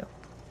 I do.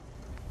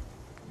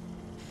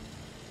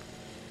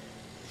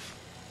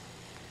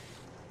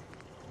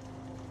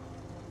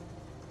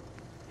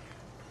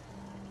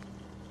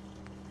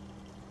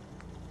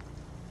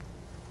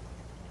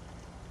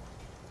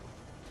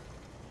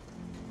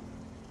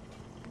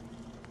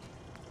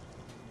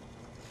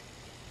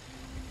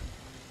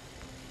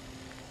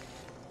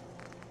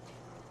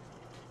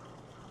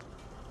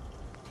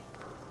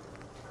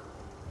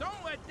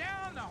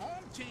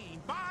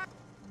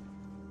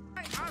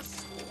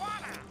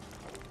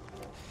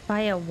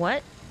 By a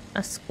what?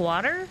 A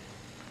squatter?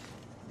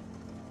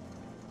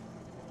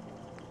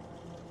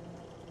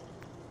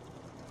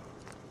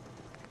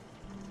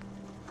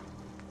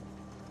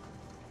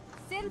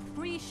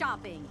 Synth-free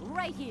shopping,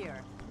 right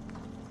here.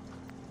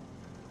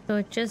 So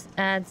it just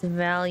adds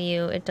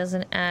value. It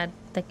doesn't add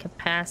the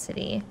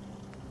capacity.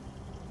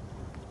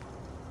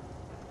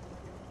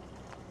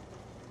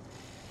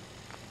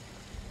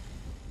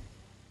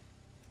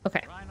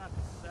 Okay. Try not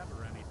to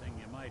sever anything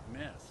you might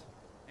miss.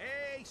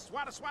 Hey,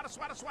 swata, swata,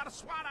 swata, swata,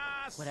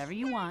 swata. Whatever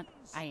you want.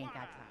 I ain't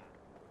got time.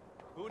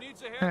 Who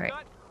needs a haircut? All right.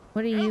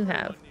 What do you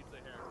have?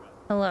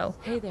 Hello.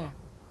 Hey there.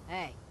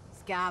 Hey,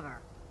 Scabber.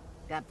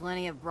 Got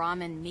plenty of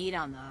Brahmin meat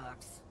on the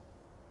hooks.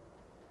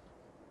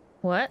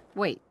 What?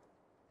 Wait.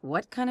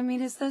 What kind of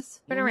meat is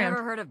this? You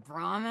never heard of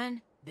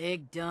Brahmin?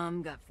 Big,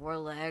 dumb, got 4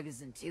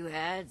 legs and 2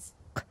 heads?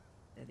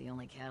 They're the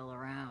only cattle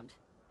around.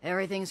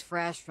 Everything's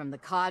fresh from the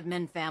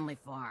Codman family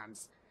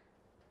farms.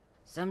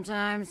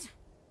 Sometimes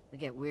we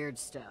get weird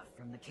stuff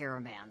from the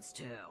caravans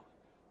too.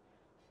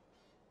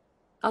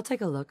 I'll take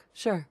a look,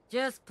 sure.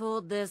 Just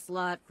pulled this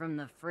lot from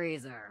the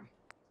freezer.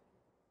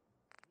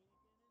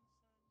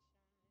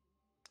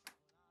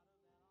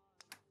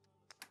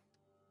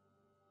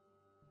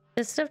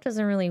 This stuff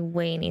doesn't really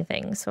weigh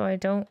anything, so I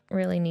don't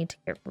really need to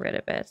get rid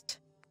of it.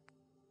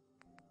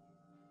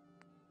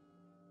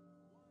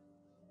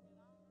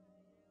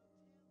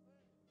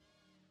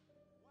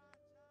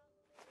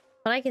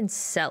 But I can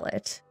sell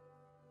it.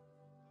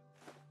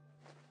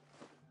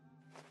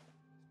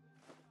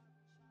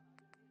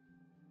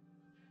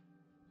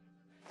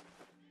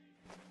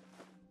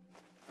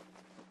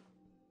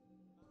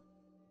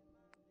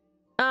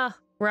 Ah,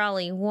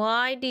 Raleigh,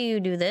 why do you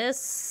do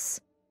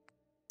this?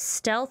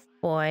 Stealth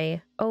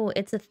boy. Oh,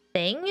 it's a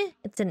thing?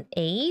 It's an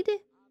aid?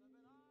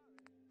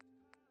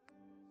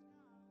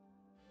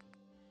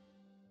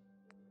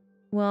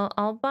 Well,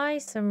 I'll buy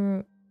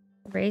some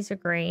razor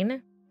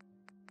grain,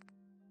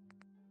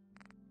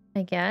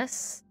 I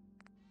guess.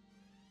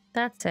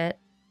 That's it.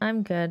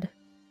 I'm good.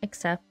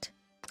 Accept.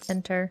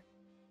 Enter.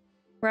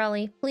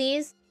 Raleigh,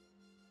 please.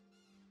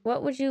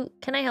 What would you...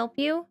 Can I help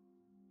you?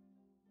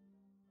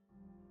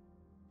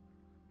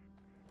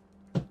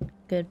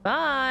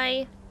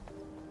 Goodbye.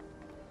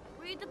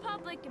 Read the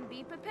public and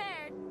be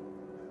prepared.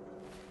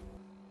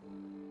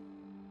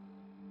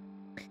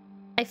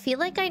 I feel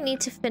like I need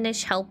to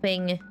finish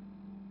helping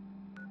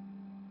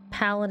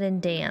Paladin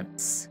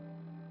dance.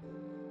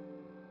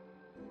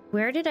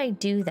 Where did I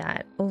do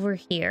that? Over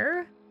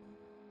here?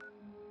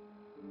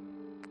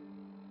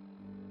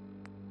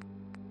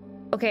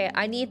 Okay,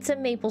 I need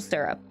some maple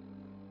syrup.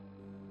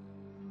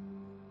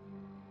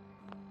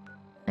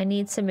 I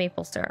need some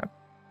maple syrup.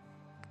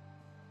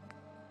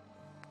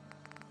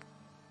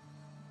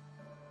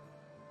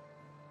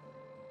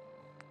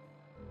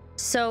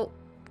 So,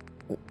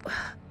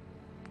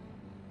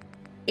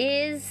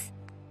 is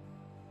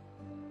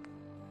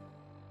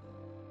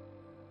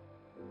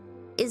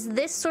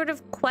this sort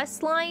of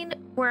quest line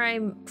where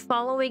I'm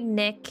following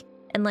Nick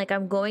and like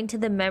I'm going to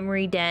the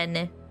memory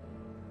den?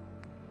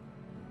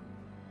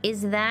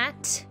 Is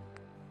that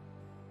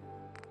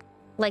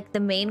like the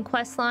main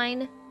quest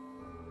line?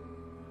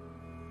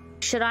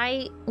 Should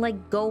I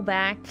like go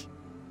back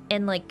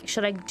and like,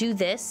 should I do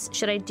this?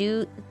 Should I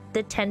do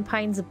the 10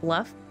 Pines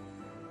Bluff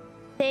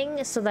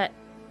thing so that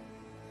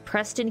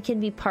Preston can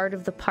be part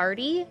of the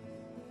party?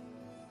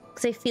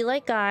 Because I feel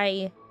like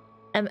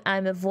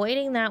I'm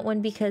avoiding that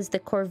one because the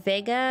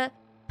Corvega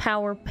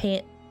power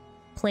plant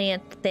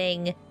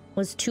thing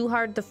was too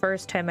hard the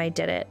first time I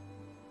did it,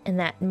 and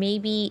that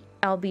maybe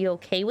I'll be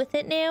okay with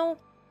it now.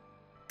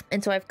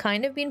 And so I've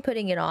kind of been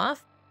putting it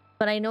off,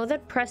 but I know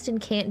that Preston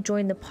can't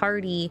join the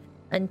party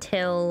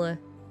until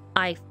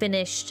I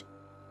finish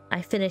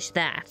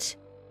that,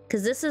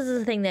 because this is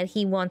the thing that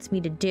he wants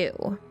me to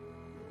do.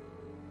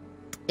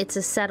 It's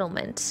a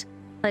settlement.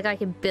 Like, I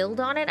can build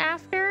on it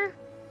after.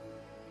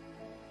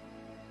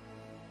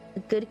 A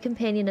good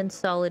companion and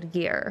solid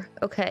gear.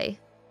 Okay.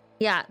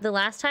 Yeah, the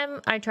last time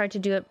I tried to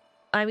do it,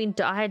 I mean,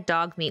 I had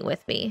dog meat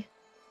with me.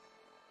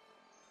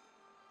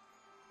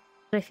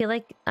 But I feel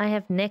like I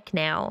have Nick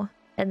now,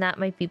 and that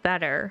might be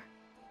better.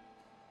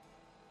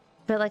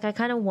 But, like, I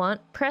kind of want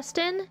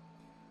Preston,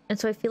 and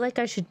so I feel like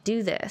I should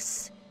do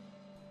this.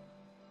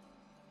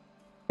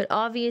 But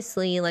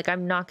obviously, like,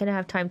 I'm not going to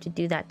have time to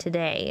do that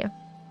today.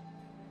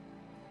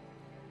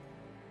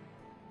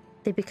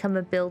 They become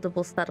a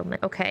buildable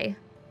settlement. Okay.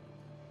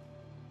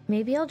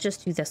 Maybe I'll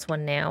just do this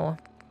one now.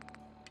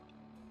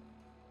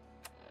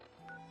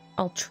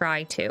 I'll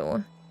try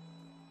to.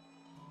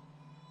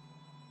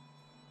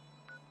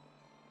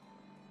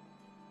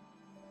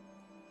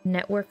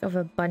 Network of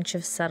a bunch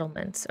of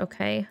settlements.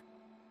 Okay.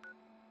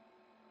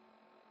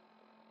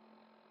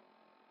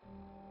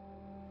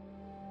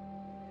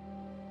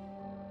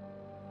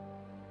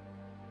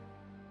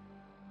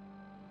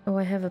 Oh,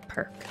 I have a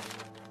perk.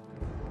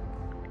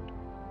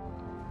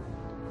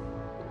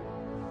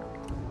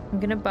 I'm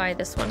gonna buy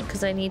this one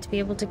because I need to be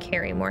able to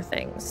carry more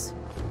things.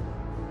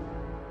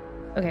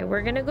 Okay,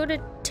 we're gonna go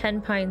to 10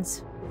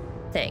 Pines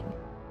thing.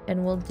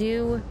 And we'll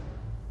do...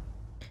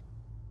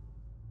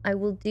 I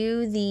will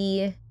do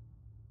the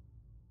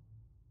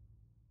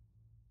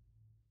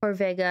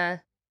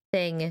Corvega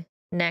thing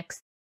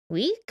next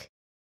week,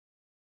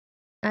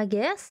 I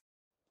guess.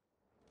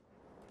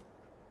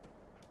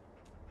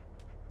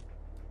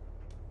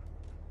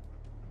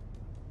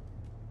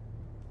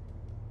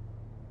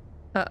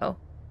 Uh-oh.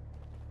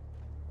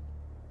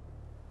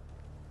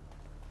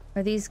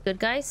 Are these good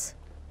guys?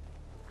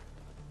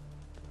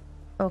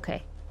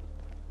 Okay.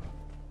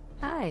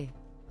 Hi.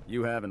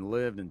 You haven't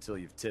lived until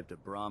you've tipped a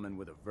Brahmin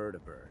with a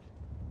vertibird.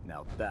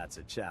 Now that's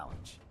a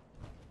challenge.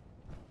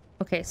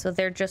 Okay, so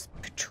they're just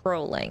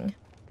patrolling.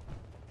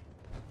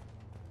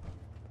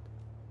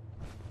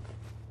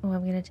 Oh,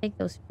 I'm gonna take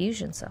those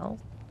fusion cells.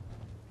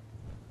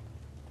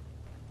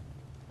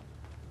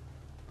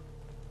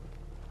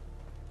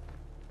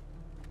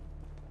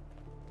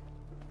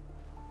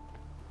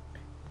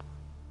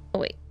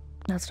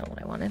 That's not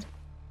what I wanted.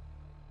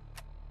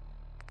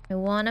 I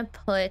want to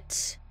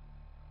put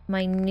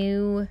my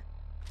new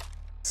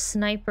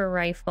sniper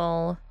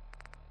rifle.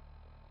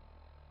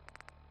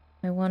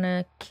 I want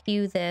to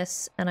cue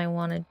this and I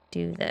want to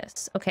do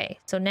this. Okay,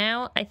 so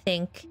now I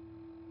think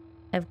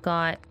I've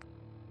got...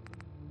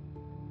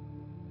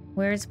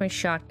 Where's my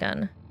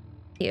shotgun?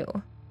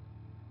 Cue.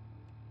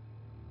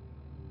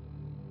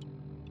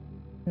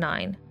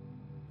 9.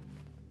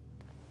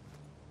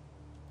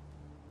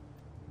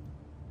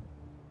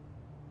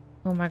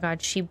 Oh my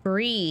god, she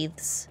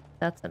breathes.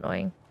 That's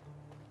annoying.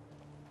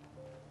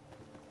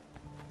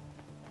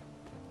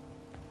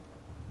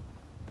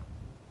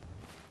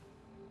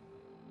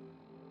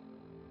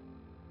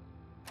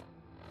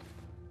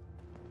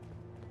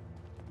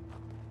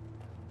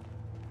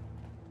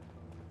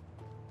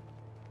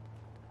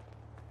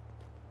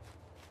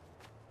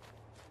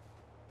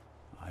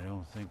 I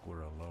don't think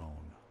we're alone.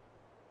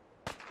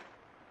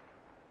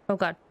 Oh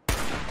god.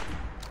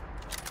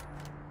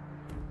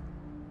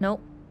 Nope.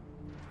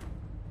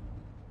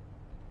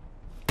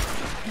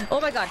 Oh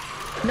my god.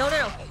 No, no,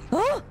 no.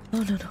 Oh!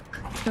 No, no, no.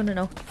 No, no,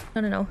 no.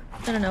 No, no, no.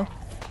 No, no, no.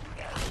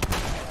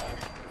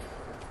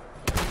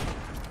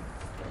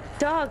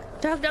 Dog!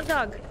 Dog, dog,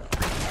 dog!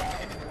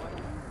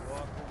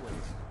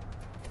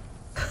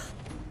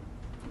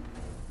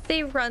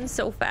 They run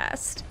so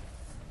fast.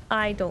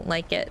 I don't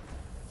like it.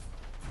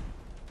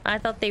 I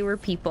thought they were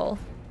people.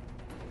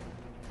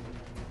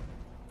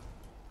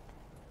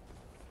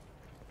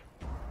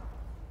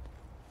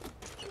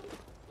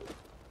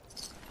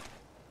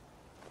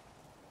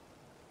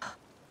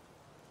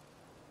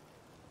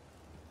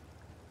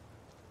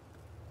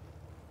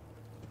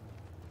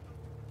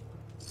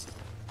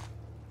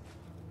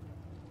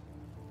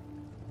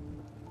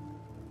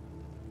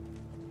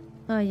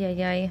 Ay,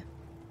 ay, ay.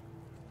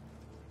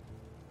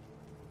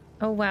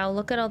 Oh wow,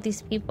 look at all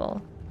these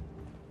people.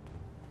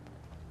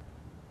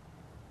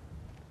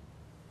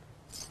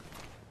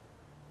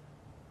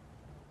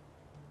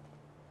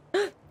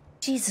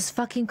 Jesus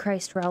fucking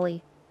Christ,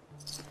 Raleigh.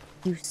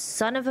 You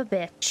son of a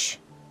bitch.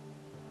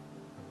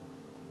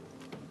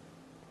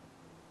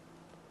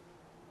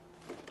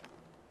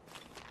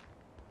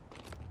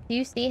 Do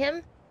you see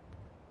him?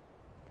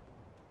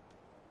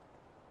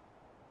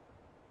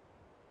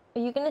 Are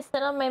you gonna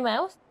sit on my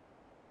mouse?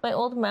 My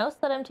old mouse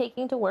that I'm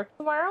taking to work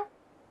tomorrow?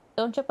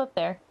 Don't jump up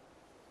there.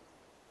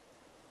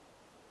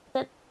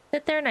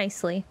 Sit there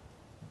nicely.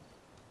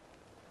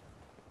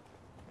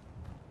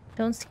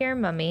 Don't scare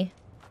Mummy.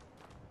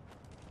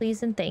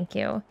 Please and thank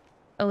you.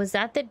 Oh, is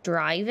that the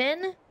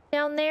drive-in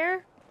down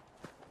there?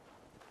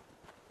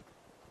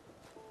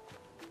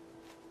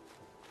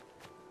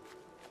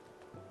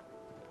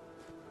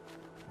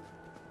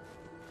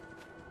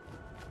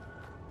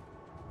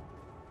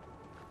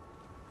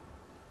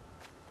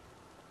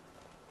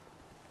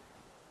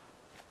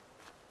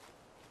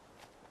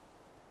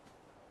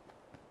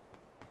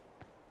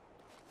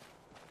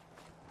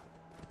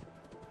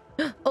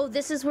 Oh,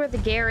 this is where the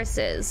Garrus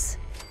is.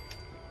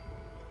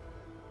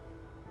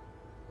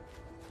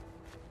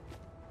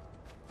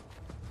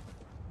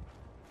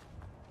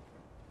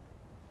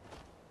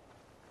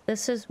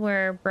 This is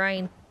where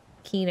Brian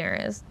Keener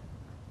is.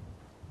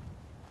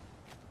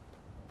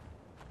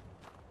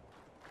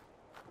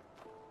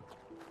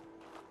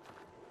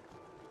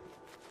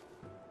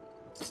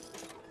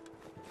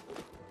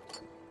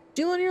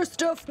 Stealing your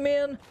stuff,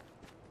 man.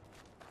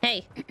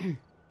 Hey.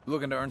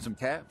 Looking to earn some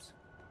caps?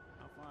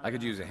 I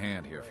could use a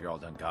hand here if you're all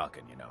done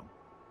gawking, you know.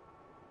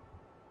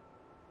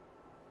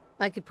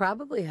 I could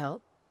probably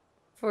help.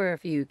 For a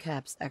few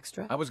caps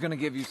extra. I was gonna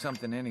give you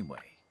something anyway.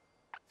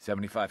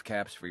 75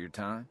 caps for your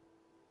time?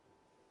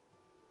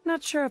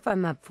 Not sure if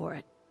I'm up for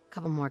it. A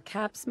couple more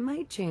caps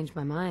might change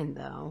my mind,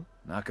 though.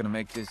 Not gonna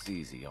make this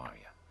easy, are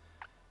you?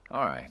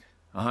 All right,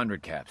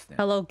 100 caps then.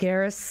 Hello,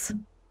 Garrus.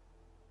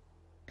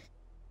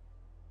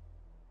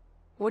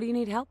 What do you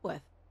need help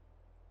with?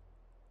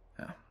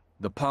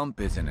 The pump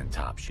isn't in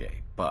top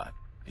shape, but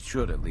it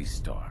should at least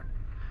start.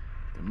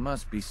 There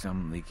must be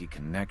some leaky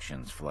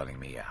connections flooding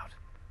me out.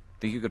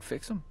 Think you could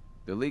fix them?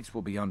 The leaks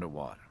will be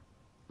underwater.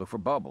 Look for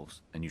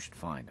bubbles, and you should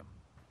find them.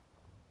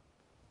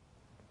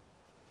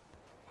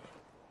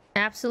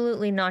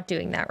 Absolutely not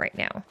doing that right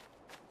now.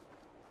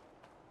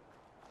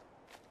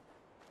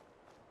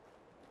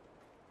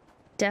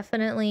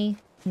 Definitely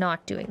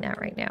not doing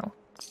that right now.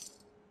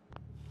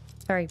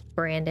 Sorry,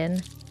 Brandon.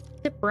 Is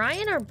it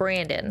Brian or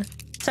Brandon?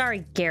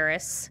 Sorry,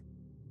 Garrus.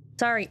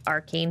 Sorry,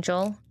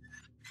 Archangel.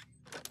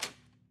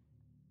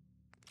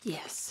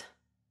 Yes.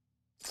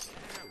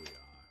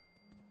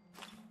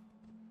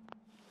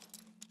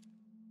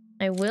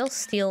 I will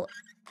steal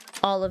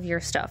all of your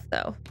stuff,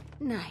 though.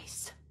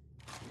 Nice.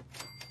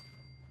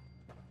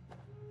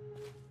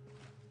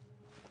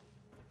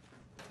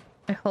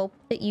 I hope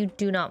that you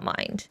do not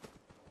mind.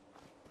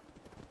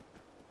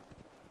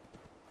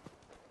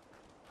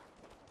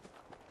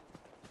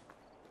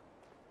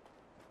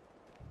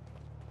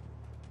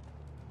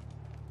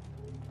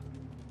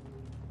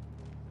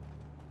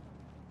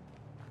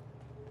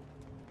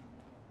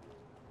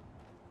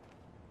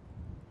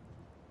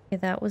 Okay,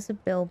 that was a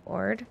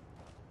billboard.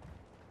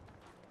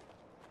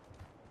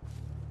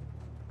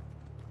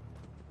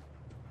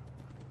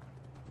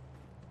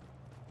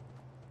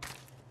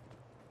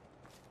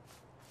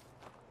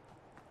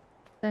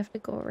 I have to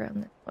go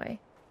around this way.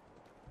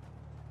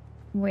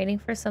 I'm waiting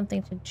for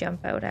something to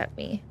jump out at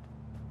me.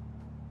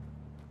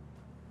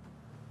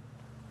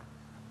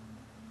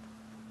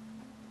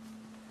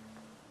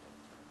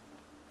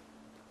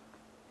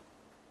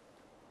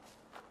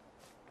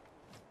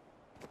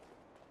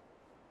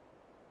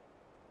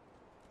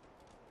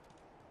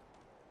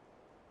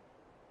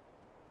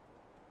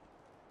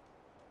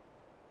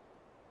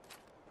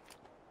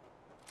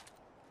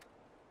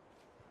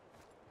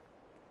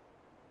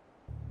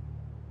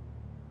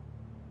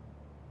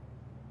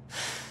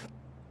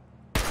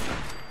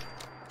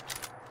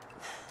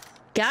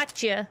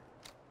 Gotcha.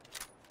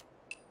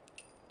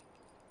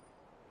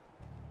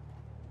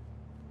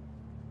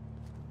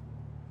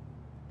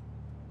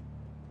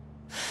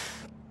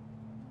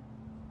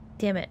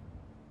 Damn it.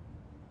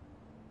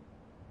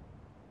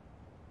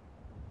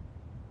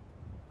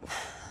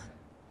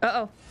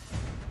 Uh-oh.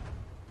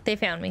 They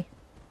found me.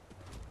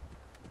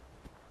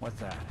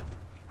 What's that?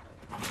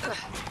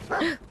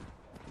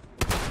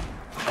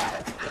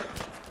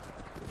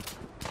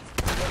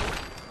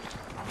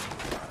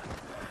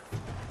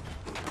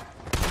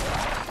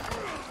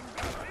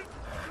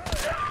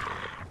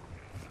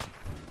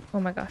 Oh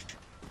my gosh.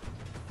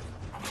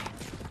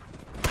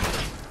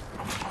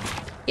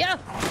 Yeah!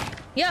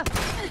 Yeah!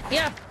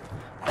 Yeah!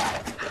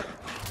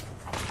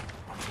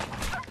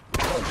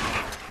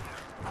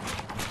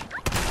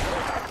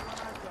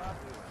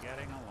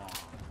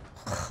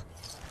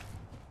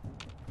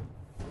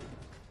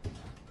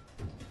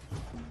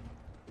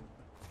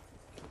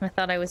 I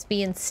thought I was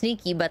being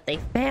sneaky, but they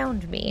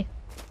found me.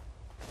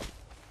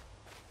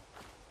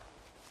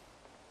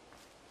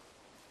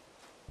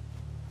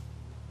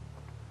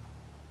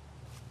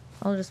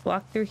 I'll just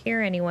walk through here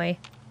anyway.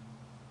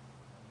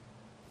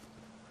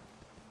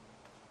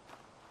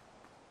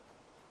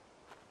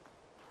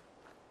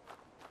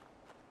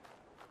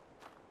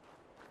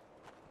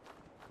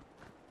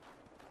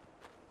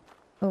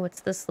 Oh,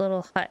 it's this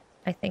little hut,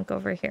 I think,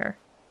 over here.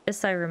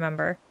 This I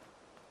remember.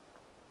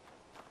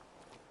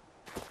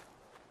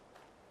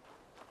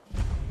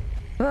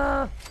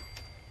 Ah!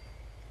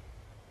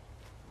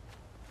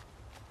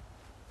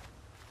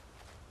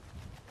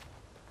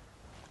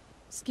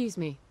 Excuse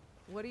me.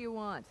 What do you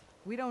want?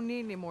 We don't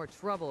need any more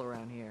trouble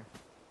around here.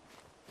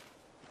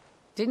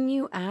 Didn't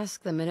you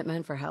ask the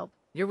Minutemen for help?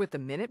 You're with the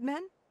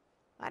Minutemen?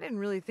 I didn't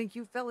really think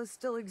you fellas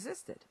still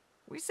existed.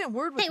 We sent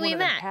word with Hey, one we of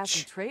them match.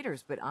 passing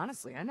traders, but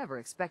honestly, I never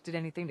expected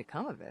anything to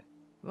come of it.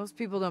 Most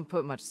people don't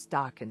put much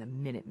stock in the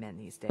Minutemen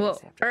these days.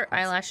 Well, after her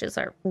eyelashes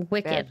are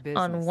wicked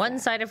on business, one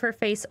side of her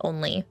face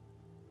only.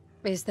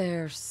 Is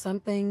there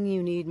something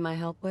you need my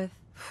help with?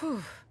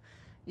 Whew.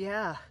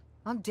 Yeah,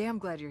 I'm damn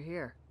glad you're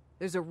here.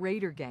 There's a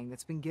raider gang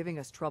that's been giving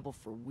us trouble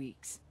for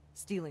weeks.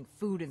 Stealing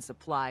food and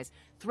supplies,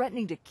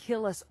 threatening to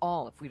kill us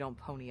all if we don't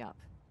pony up.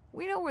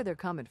 We know where they're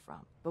coming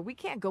from, but we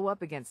can't go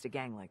up against a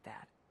gang like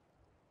that.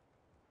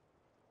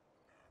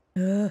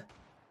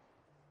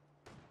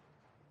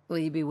 Will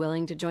you be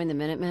willing to join the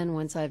Minutemen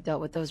once I've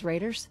dealt with those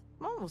raiders?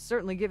 Well, we'll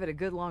certainly give it a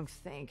good long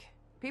think.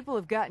 People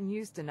have gotten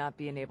used to not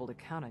being able to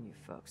count on you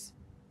folks.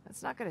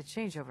 That's not going to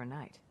change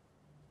overnight.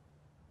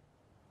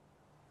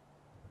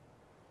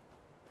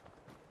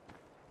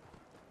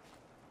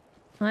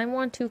 I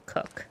want to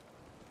cook.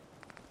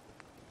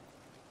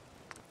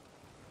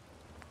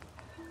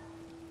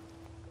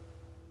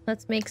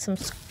 Let's make some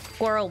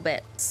squirrel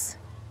bits.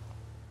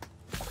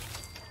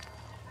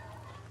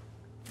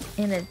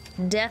 And a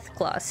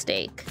deathclaw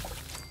steak.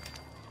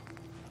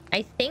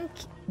 I think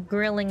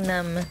grilling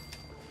them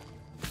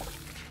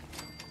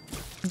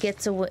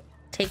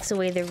takes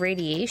away the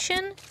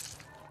radiation.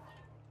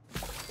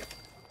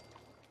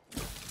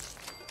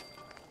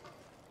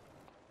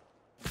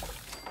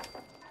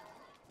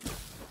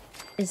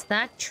 Is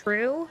that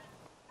true?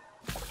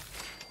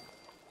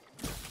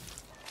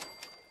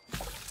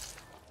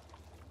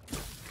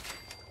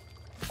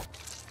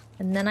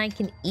 And then I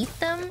can eat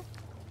them?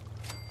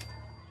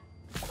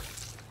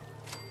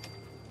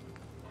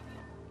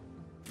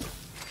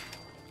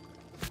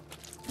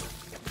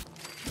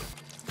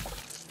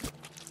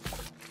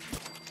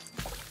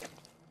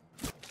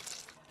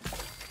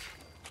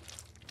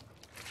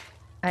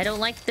 I don't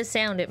like the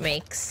sound it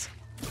makes.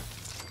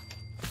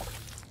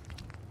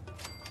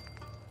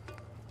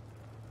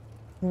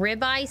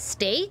 Ribeye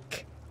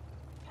steak?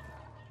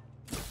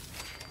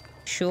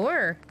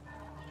 Sure.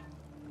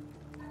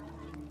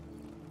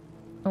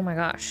 Oh my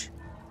gosh.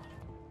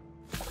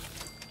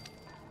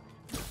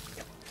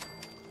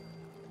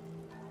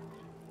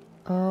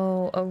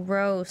 Oh, a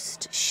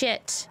roast.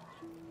 Shit.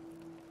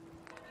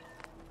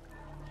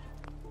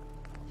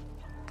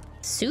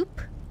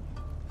 Soup?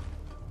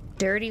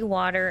 Dirty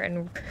water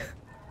and...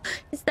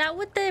 Is that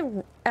what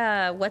the,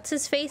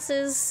 what's-his-face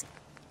is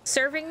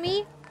serving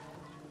me?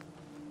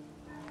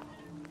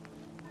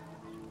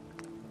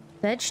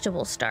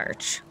 Vegetable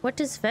starch. What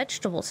does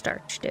vegetable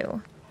starch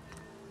do?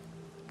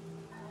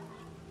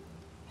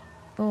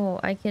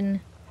 Oh, I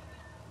can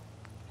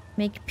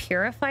make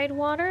purified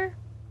water?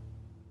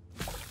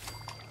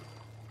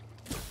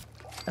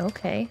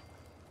 Okay.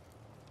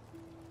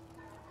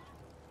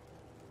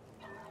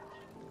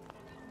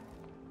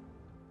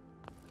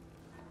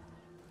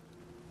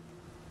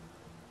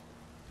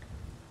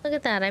 Look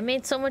at that, I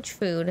made so much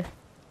food.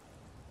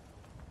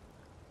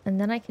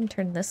 And then I can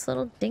turn this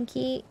little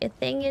dinky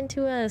thing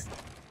into a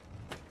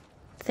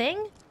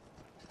thing?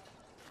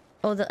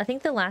 Oh, I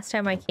think the last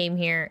time I came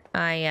here,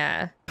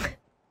 I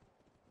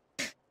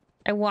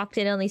walked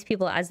in on these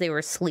people as they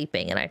were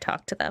sleeping and I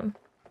talked to them.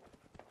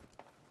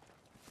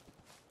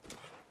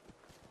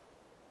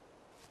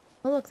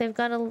 Oh look, they've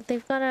got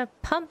a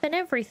pump and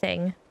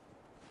everything.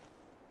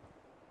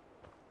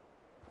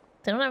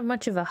 They don't have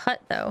much of a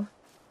hut though.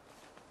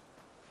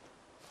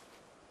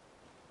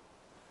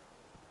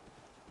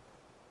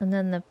 And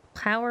then the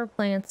power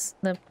plants,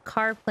 the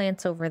car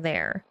plants over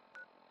there.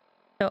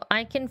 So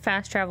I can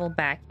fast travel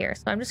back here.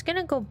 So I'm just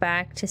gonna go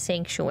back to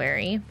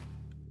Sanctuary.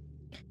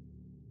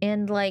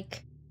 And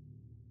like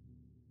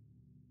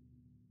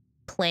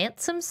plant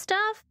some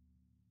stuff.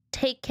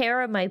 Take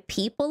care of my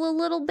people a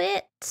little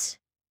bit.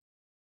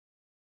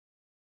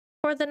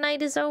 Before the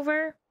night is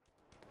over.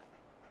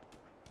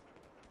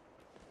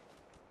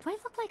 Do I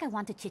look like I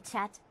want to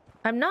chit-chat?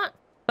 I'm not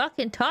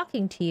fucking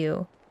talking to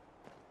you.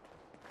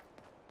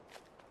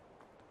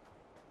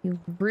 You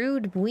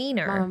rude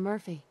wiener. Mama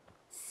Murphy.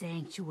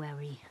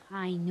 Sanctuary.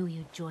 I knew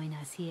you'd join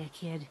us here,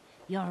 kid.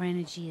 Your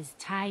energy is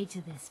tied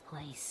to this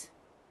place.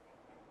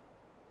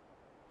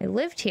 I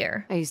lived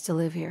here. I used to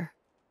live here.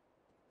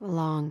 A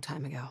long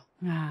time ago.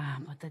 Ah,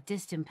 but the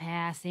distant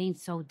past ain't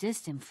so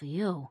distant for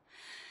you.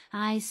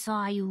 I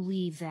saw you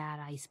leave that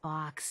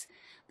icebox.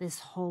 This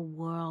whole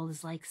world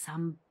is like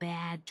some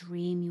bad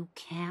dream you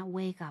can't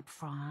wake up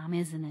from,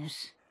 isn't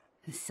it?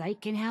 The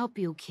site can help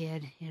you,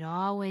 kid. It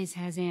always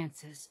has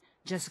answers.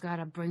 Just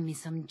gotta bring me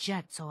some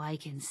jet so I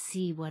can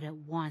see what it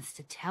wants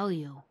to tell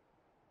you.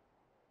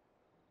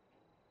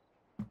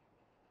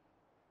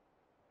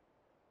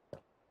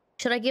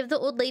 Should I give the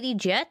old lady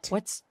jet?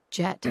 What's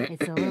jet?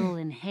 It's a little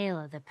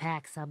inhaler that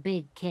packs a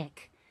big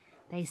kick.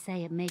 They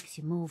say it makes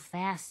you move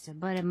faster,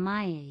 but at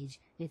my age,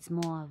 it's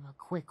more of a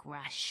quick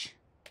rush.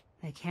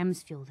 The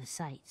chems fuel the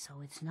site,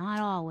 so it's not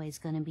always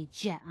gonna be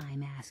jet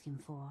I'm asking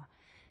for.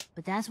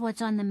 But that's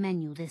what's on the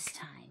menu this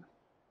time.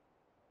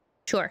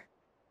 Sure.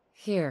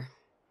 Here.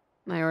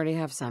 I already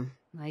have some.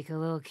 Like a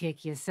little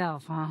kick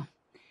yourself, huh?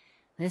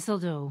 This'll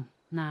do.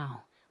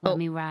 Now, let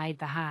me ride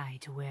the high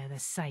to where the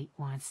site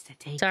wants to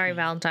take Sorry, me.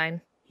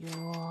 Valentine.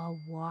 You're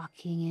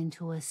walking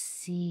into a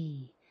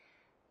sea,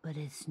 but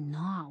it's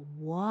not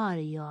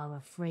water you're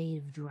afraid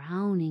of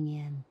drowning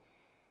in.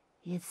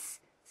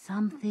 It's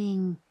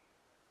something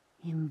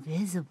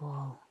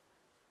invisible,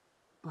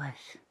 but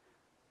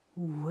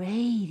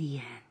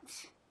radiant.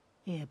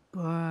 It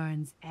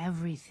burns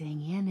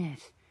everything in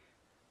it.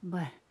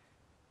 But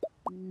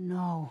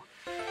no,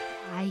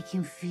 I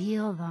can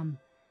feel them.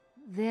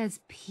 There's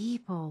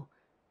people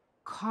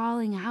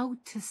calling out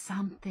to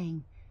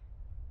something,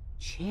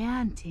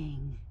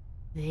 chanting.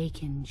 They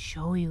can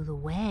show you the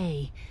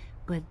way,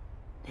 but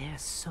they're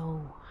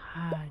so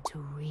hard to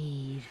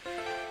read.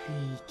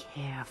 Be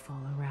careful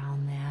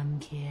around them,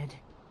 kid.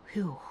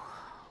 Phew.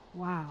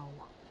 Wow.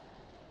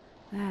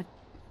 That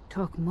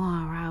took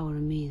more out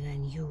of me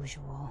than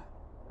usual.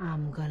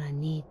 I'm gonna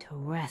need to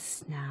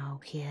rest now,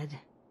 kid.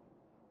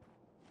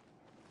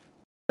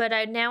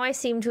 But now I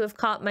seem to have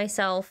caught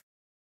myself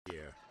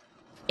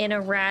in a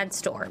rad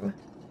storm.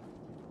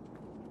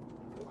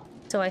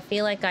 So I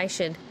feel like I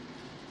should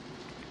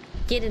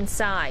get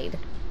inside.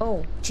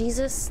 Oh,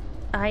 Jesus.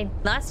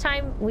 Last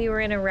time we were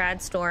in a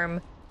rad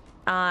storm,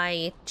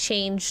 I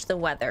changed the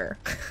weather.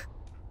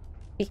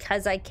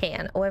 Because I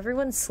can. Oh,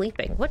 everyone's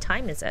sleeping. What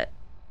time is it?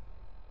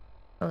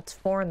 Oh, it's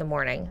 4 in the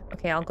morning.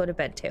 Okay, I'll go to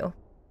bed too.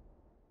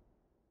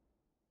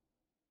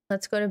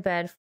 Let's go to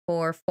bed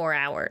for 4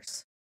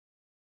 hours.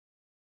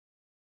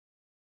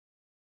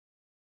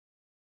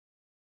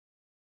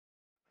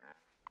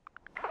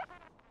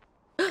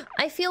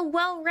 I feel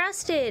well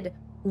rested.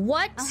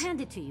 What? I'll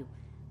hand it to you.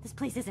 This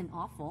place isn't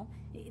awful.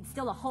 It's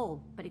still a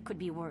hole, but it could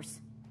be worse.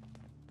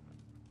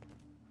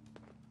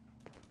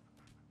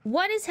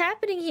 What is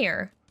happening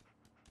here?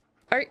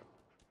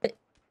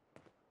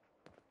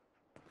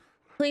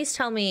 Please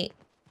tell me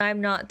I'm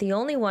not the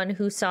only one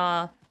who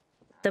saw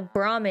the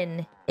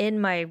Brahmin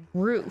in my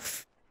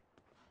roof.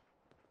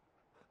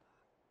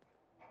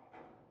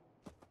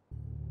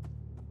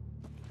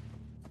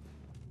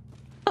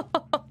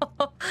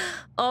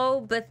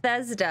 Oh,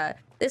 Bethesda.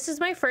 This is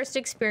my first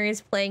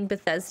experience playing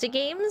Bethesda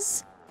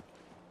games.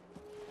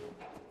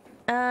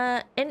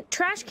 And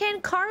Trash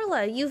Can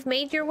Carla, you've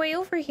made your way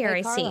over here,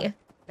 Hey, Carla, I see.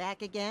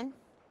 Back again?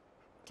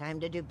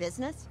 Time to do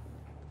business?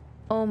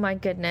 Oh my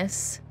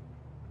goodness.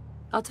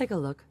 I'll take a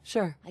look,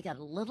 sure. I got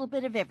a little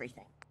bit of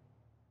everything.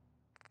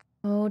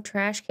 Oh,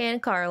 Trash Can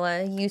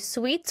Carla, you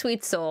sweet,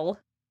 sweet soul.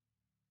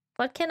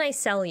 What can I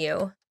sell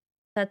you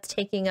that's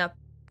taking up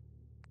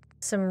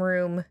some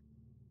room?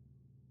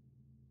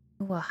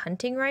 Ooh, a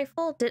hunting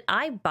rifle? Did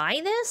I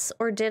buy this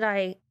or did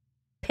I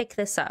pick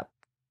this up?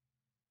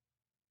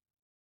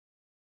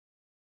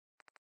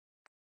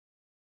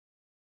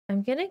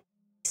 I'm gonna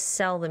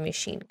sell the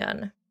machine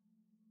gun.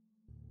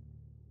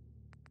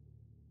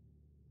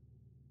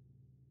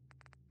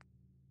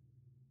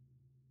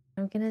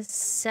 I'm gonna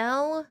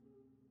sell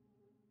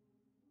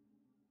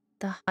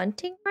the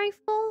hunting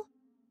rifle?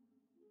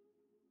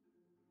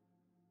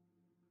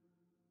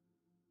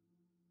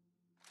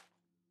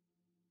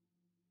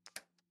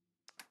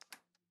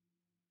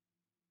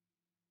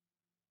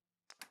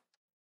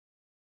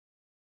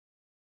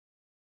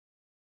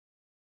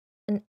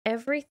 And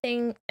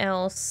everything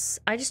else,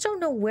 I just don't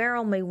know where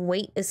all my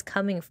weight is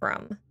coming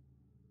from.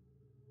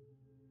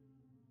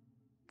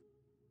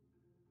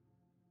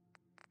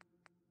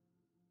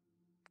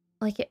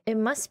 Like, it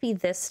must be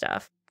this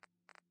stuff.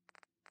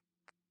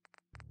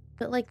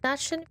 But, like, that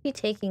shouldn't be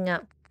taking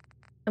up...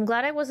 I'm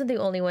glad I wasn't the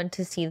only one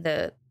to see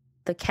the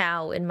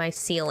cow in my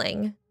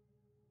ceiling.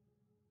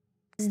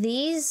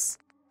 These...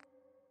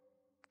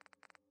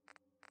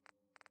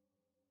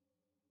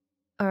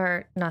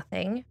 are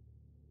nothing.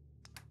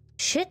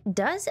 Shit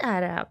does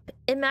add up.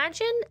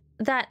 Imagine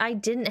that I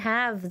didn't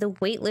have the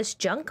weightless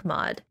junk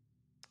mod.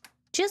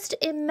 Just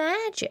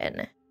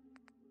imagine.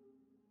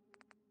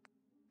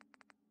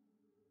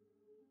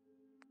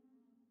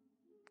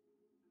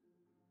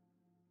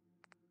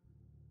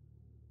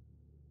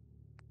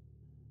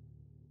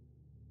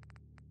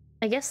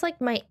 I guess,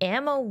 like, my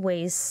ammo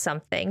weighs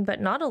something,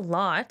 but not a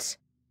lot.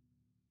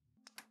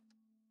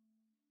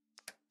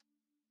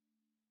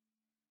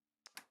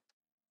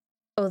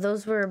 Oh,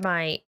 those were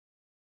my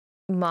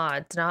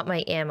mods, not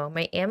my ammo.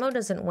 My ammo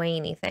doesn't weigh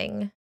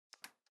anything.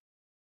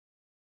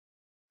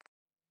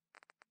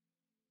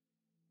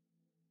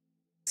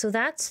 So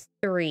that's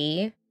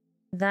 3.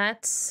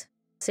 That's,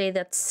 say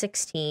that's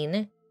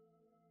 16.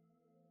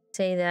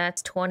 Say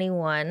that's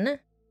 21.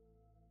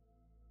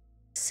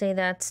 Say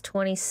that's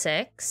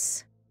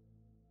 26.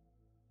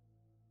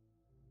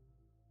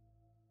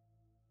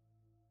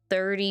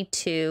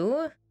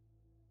 32.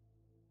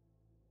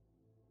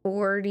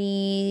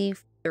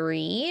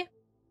 43.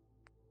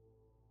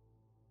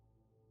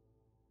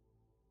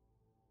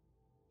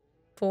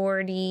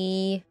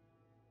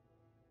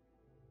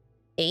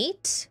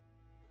 48.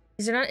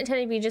 These are not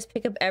intended to be just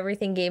pick up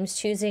everything games.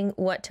 Choosing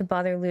what to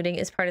bother looting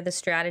is part of the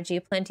strategy.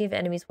 Plenty of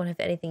enemies won't have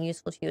anything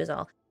useful to you is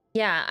all.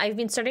 Yeah, I've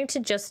been starting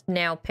to just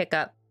now pick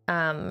up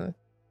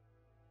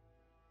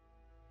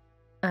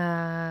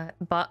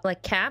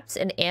like caps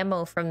and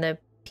ammo from the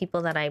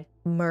people that I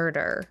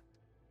murder.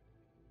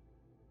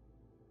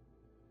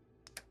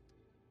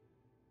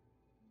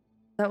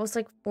 That was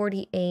like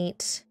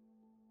 48.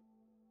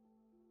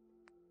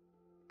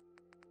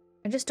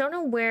 I just don't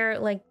know where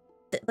like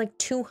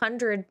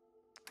 200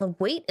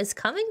 weight is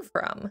coming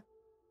from.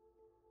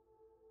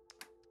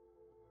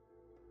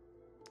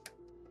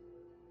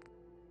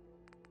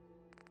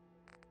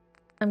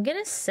 I'm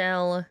gonna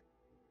sell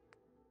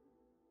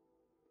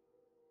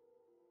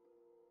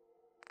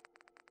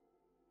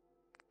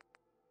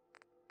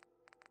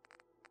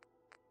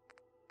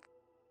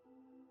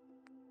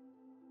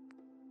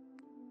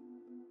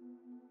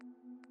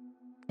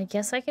I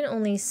guess I can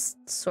only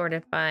sort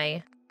it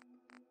by...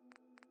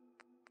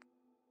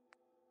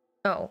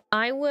 Oh,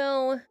 I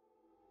will...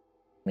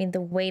 I mean, the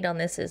weight on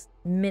this is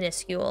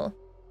minuscule.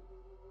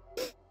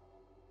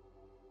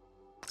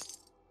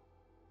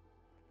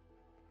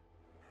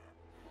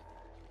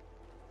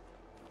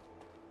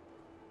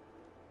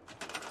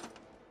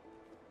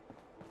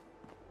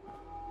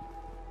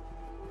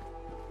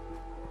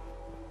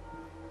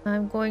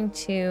 I'm going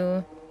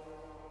to...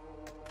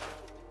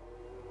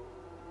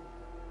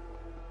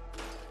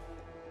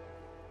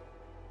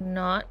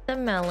 Not the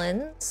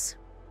melons.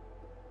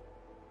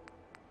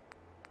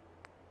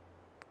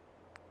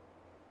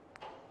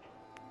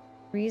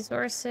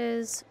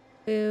 Resources,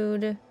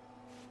 food.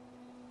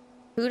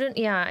 Food and...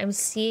 Yeah, I'm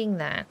seeing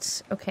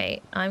that.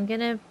 Okay, I'm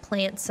gonna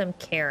plant some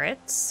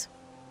carrots.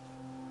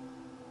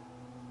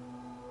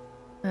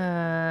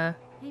 Hey,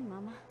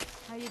 Mama.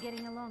 How are you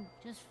getting along?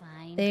 Just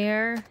fine.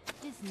 There.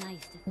 It's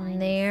nice to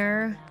find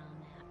there.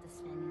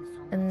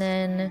 And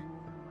then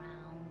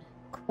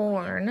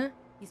corn.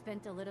 You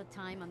spent a little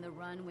time on the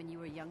run when you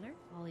were younger?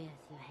 Oh yes,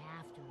 you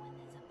have to when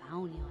there's a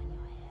bounty on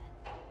your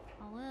head.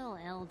 A little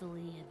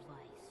elderly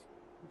advice.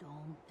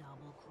 Don't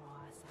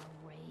double-cross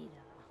a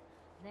raider.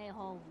 They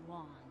hold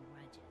long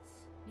grudges.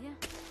 Yeah,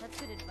 that's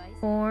good advice.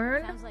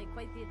 Corn. Sounds like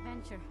quite the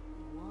adventure.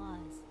 It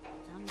was.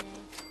 Someday,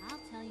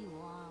 I'll tell you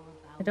all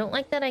about I don't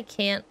like that I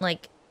can't,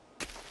 like,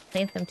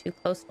 plant them too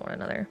close to one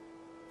another.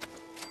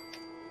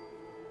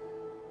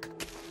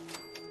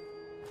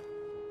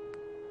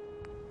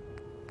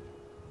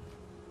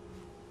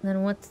 And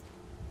then what's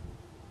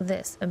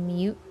this? A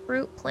mute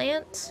fruit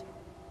plant?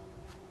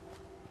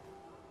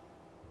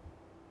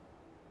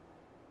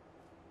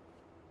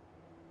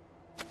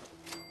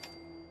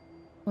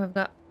 Oh, I've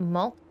got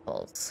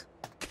multiples.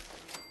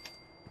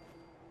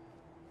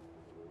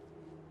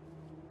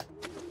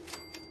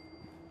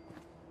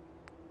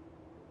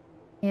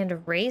 And a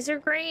razor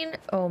grain?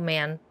 Oh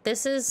man,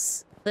 this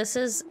is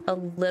a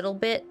little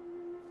bit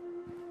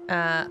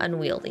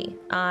unwieldy.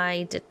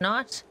 I did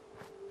not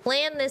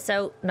plan this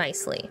out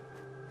nicely.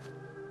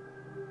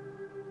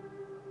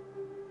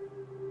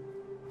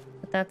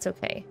 But that's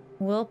okay.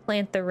 We'll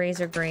plant the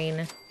razor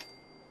grain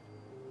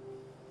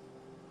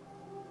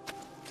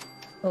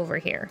over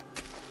here.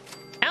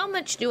 How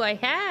much do I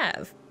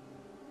have?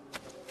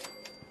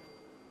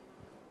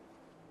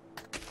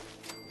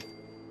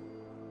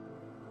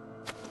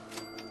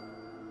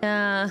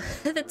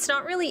 It's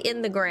not really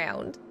in the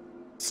ground.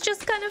 It's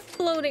just kind of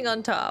floating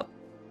on top.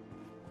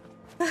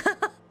 It's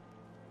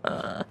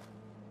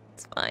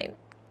fine.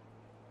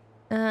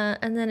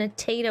 And then a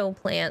potato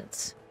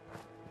plant.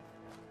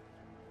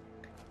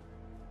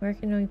 Where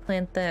can we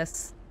plant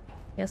this?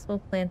 Guess we'll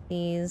plant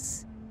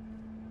these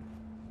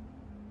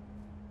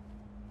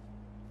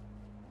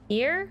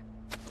here.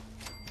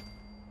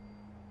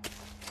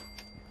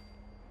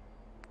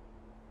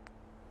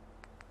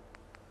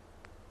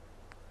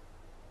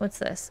 What's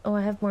this? Oh,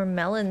 I have more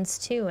melons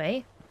too,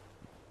 eh?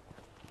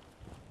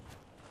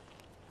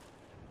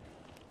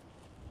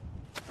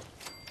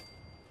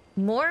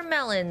 More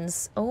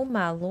melons. Oh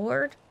my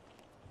lord.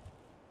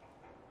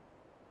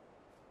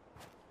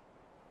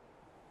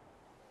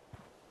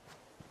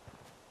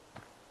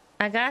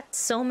 I got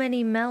so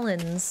many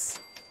melons.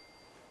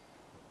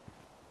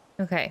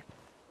 Okay.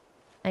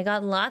 I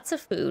got lots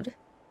of food.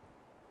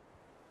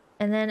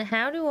 And then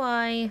how do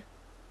I...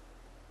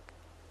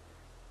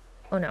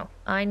 Oh no,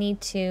 I need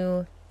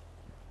to...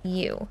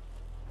 You.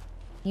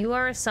 You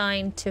are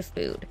assigned to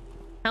food.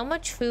 How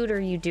much food are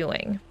you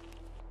doing?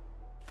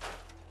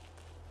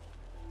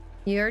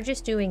 You're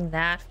just doing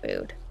that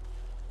food.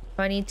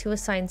 So I need to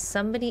assign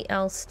somebody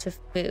else to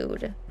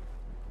food.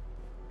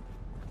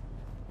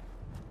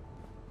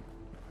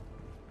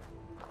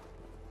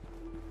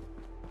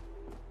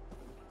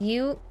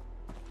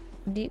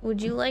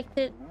 Would you like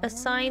to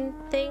assign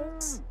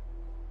things?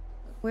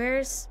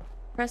 Where's...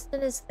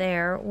 Preston is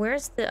there.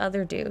 Where's the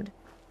other dude?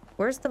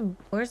 Where's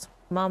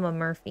Mama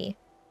Murphy?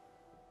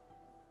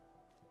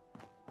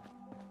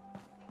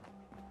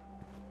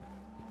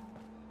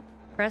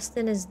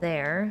 Preston is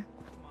there.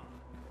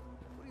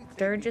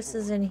 Sturgis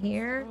is in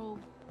here.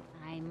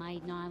 I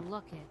might not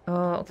look it.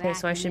 Oh, okay,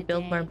 so I should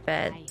build more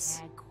beds.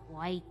 I had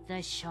quite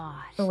the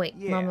shot. Oh wait,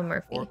 Yeah, Mama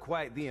Murphy. Or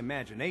quite the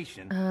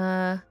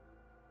imagination.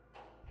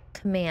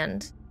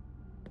 Command.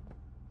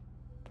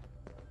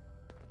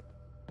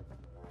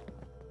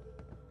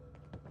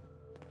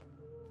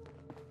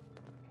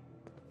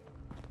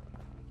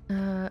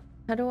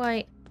 How do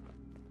I...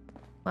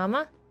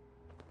 Mama?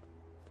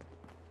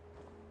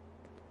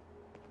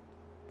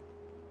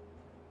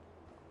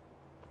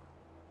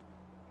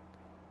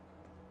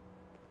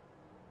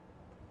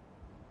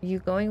 Are you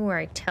going where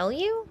I tell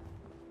you?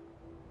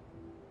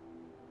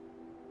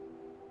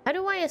 How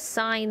do I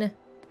assign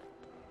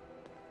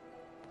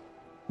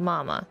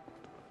Mama?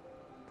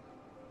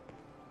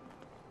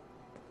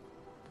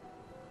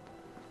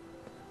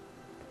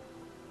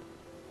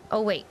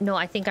 Oh wait, no,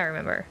 I think I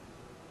remember.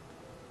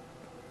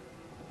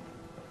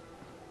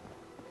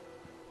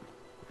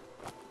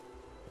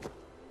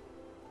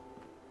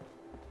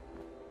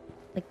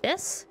 Like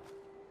this?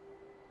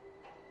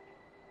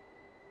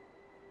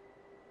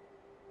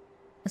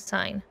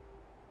 Assign.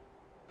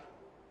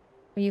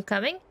 Are you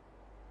coming?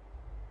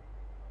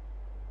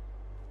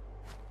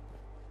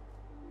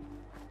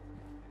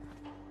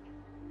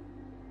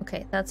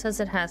 Okay, that says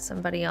it has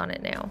somebody on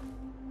it now.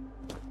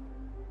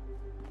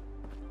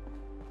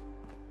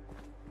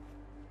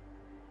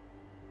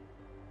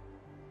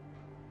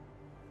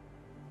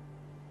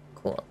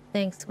 Cool.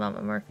 Thanks,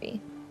 Mama Murphy.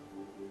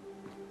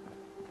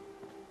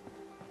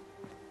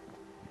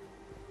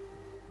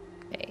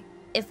 Okay.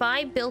 If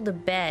I build a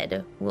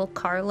bed, will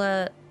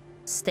Carla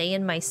stay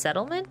in my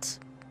settlement?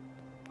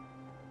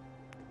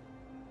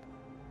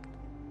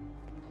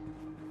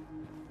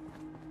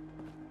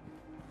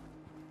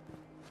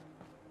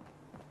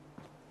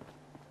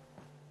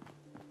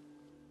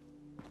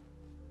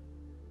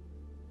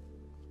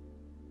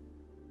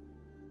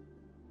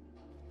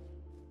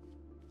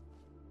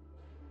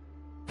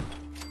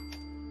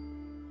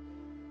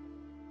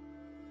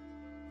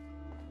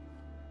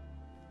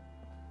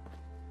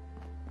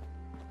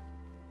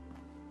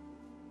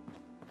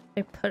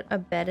 I put a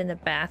bed in the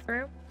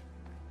bathroom.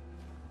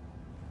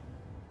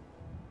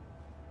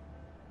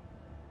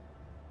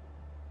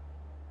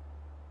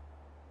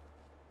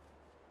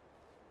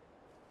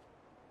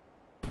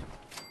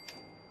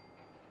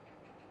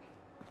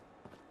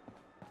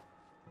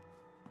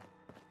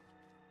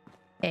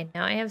 Okay,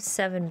 now I have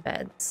 7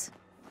 beds.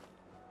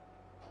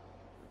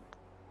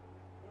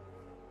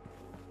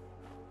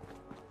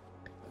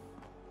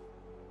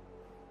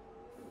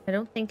 I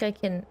don't think I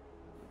can...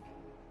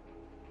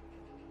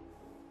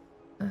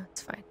 Oh,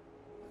 it's fine.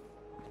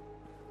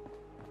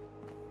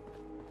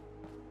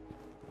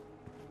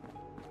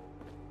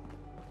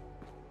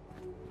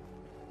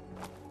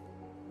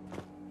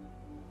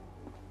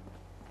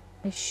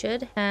 I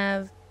should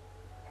have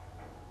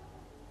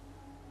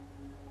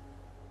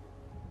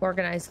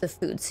organize the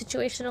food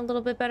situation a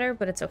little bit better,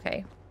 but it's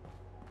okay.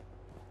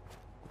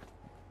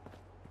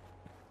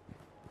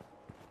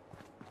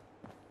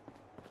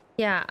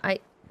 Yeah,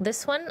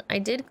 this one I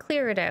did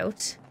clear it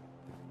out,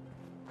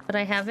 but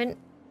I haven't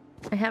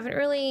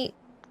really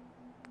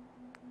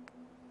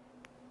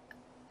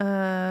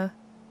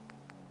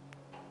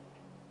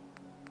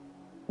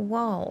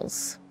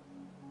walls.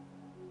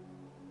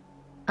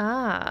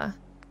 Ah.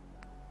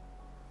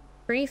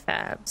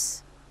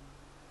 Prefabs.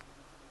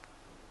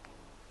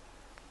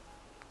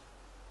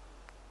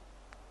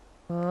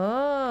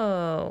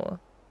 Oh.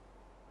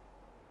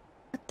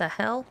 What the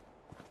hell?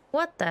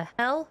 What the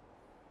hell?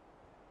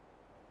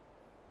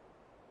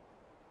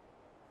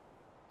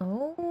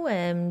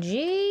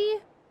 OMG.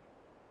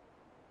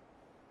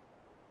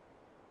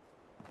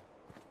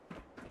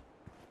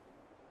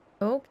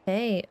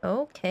 Okay,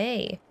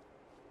 okay.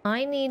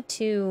 I need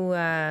to,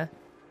 I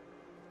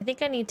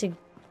think I need to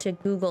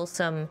Google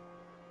some...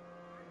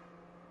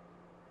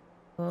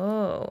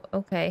 Oh,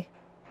 okay.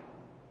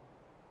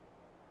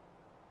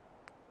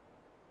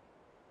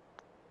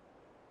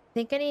 I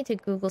think I need to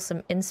Google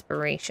some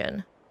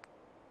inspiration.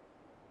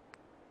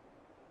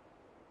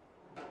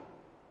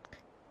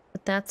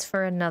 But that's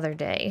for another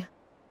day.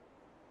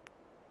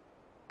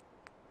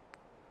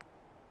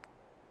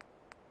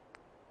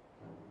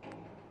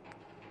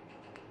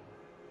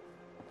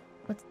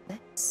 What's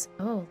this?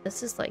 Oh,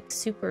 this is like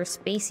super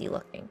spacey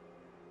looking.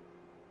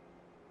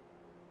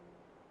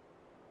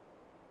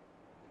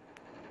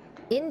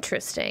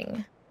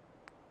 Interesting.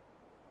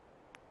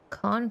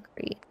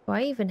 Concrete. Do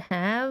I even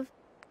have?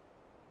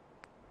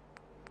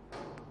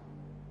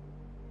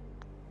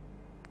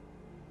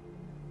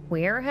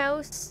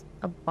 Warehouse?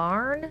 A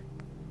barn?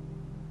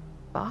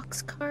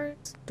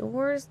 Boxcars?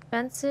 Doors?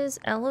 Fences?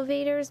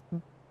 Elevators?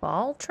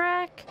 Ball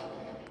track?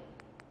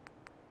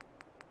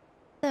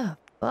 The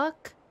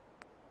fuck?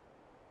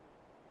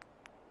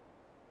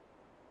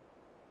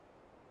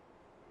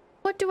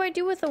 What do I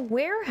do with a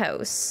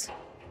warehouse?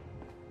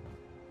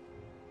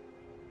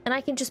 And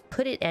I can just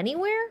put it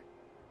anywhere?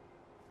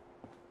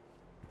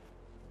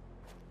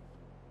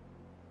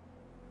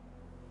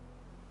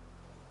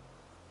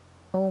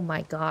 Oh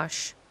my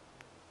gosh.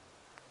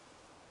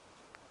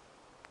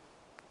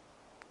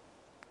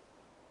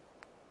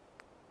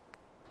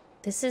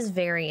 This is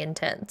very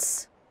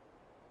intense.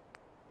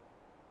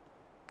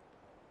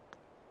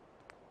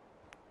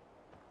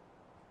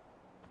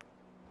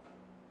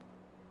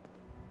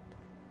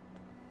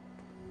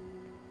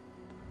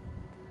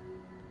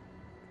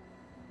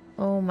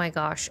 Oh my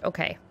gosh.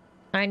 Okay.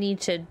 I need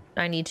to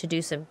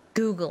do some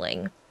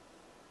Googling.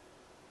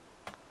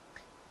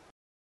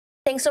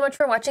 Thanks so much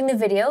for watching the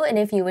video, and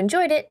if you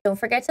enjoyed it, don't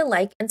forget to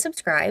like and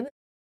subscribe.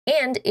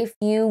 And if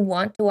you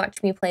want to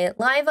watch me play it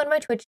live on my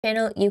Twitch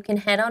channel, you can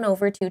head on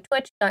over to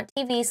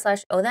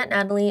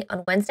twitch.tv/OhThatNatalie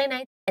on Wednesday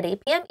nights at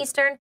 8 p.m.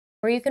 Eastern,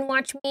 where you can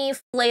watch me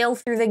flail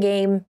through the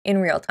game in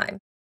real time.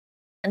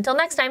 Until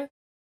next time.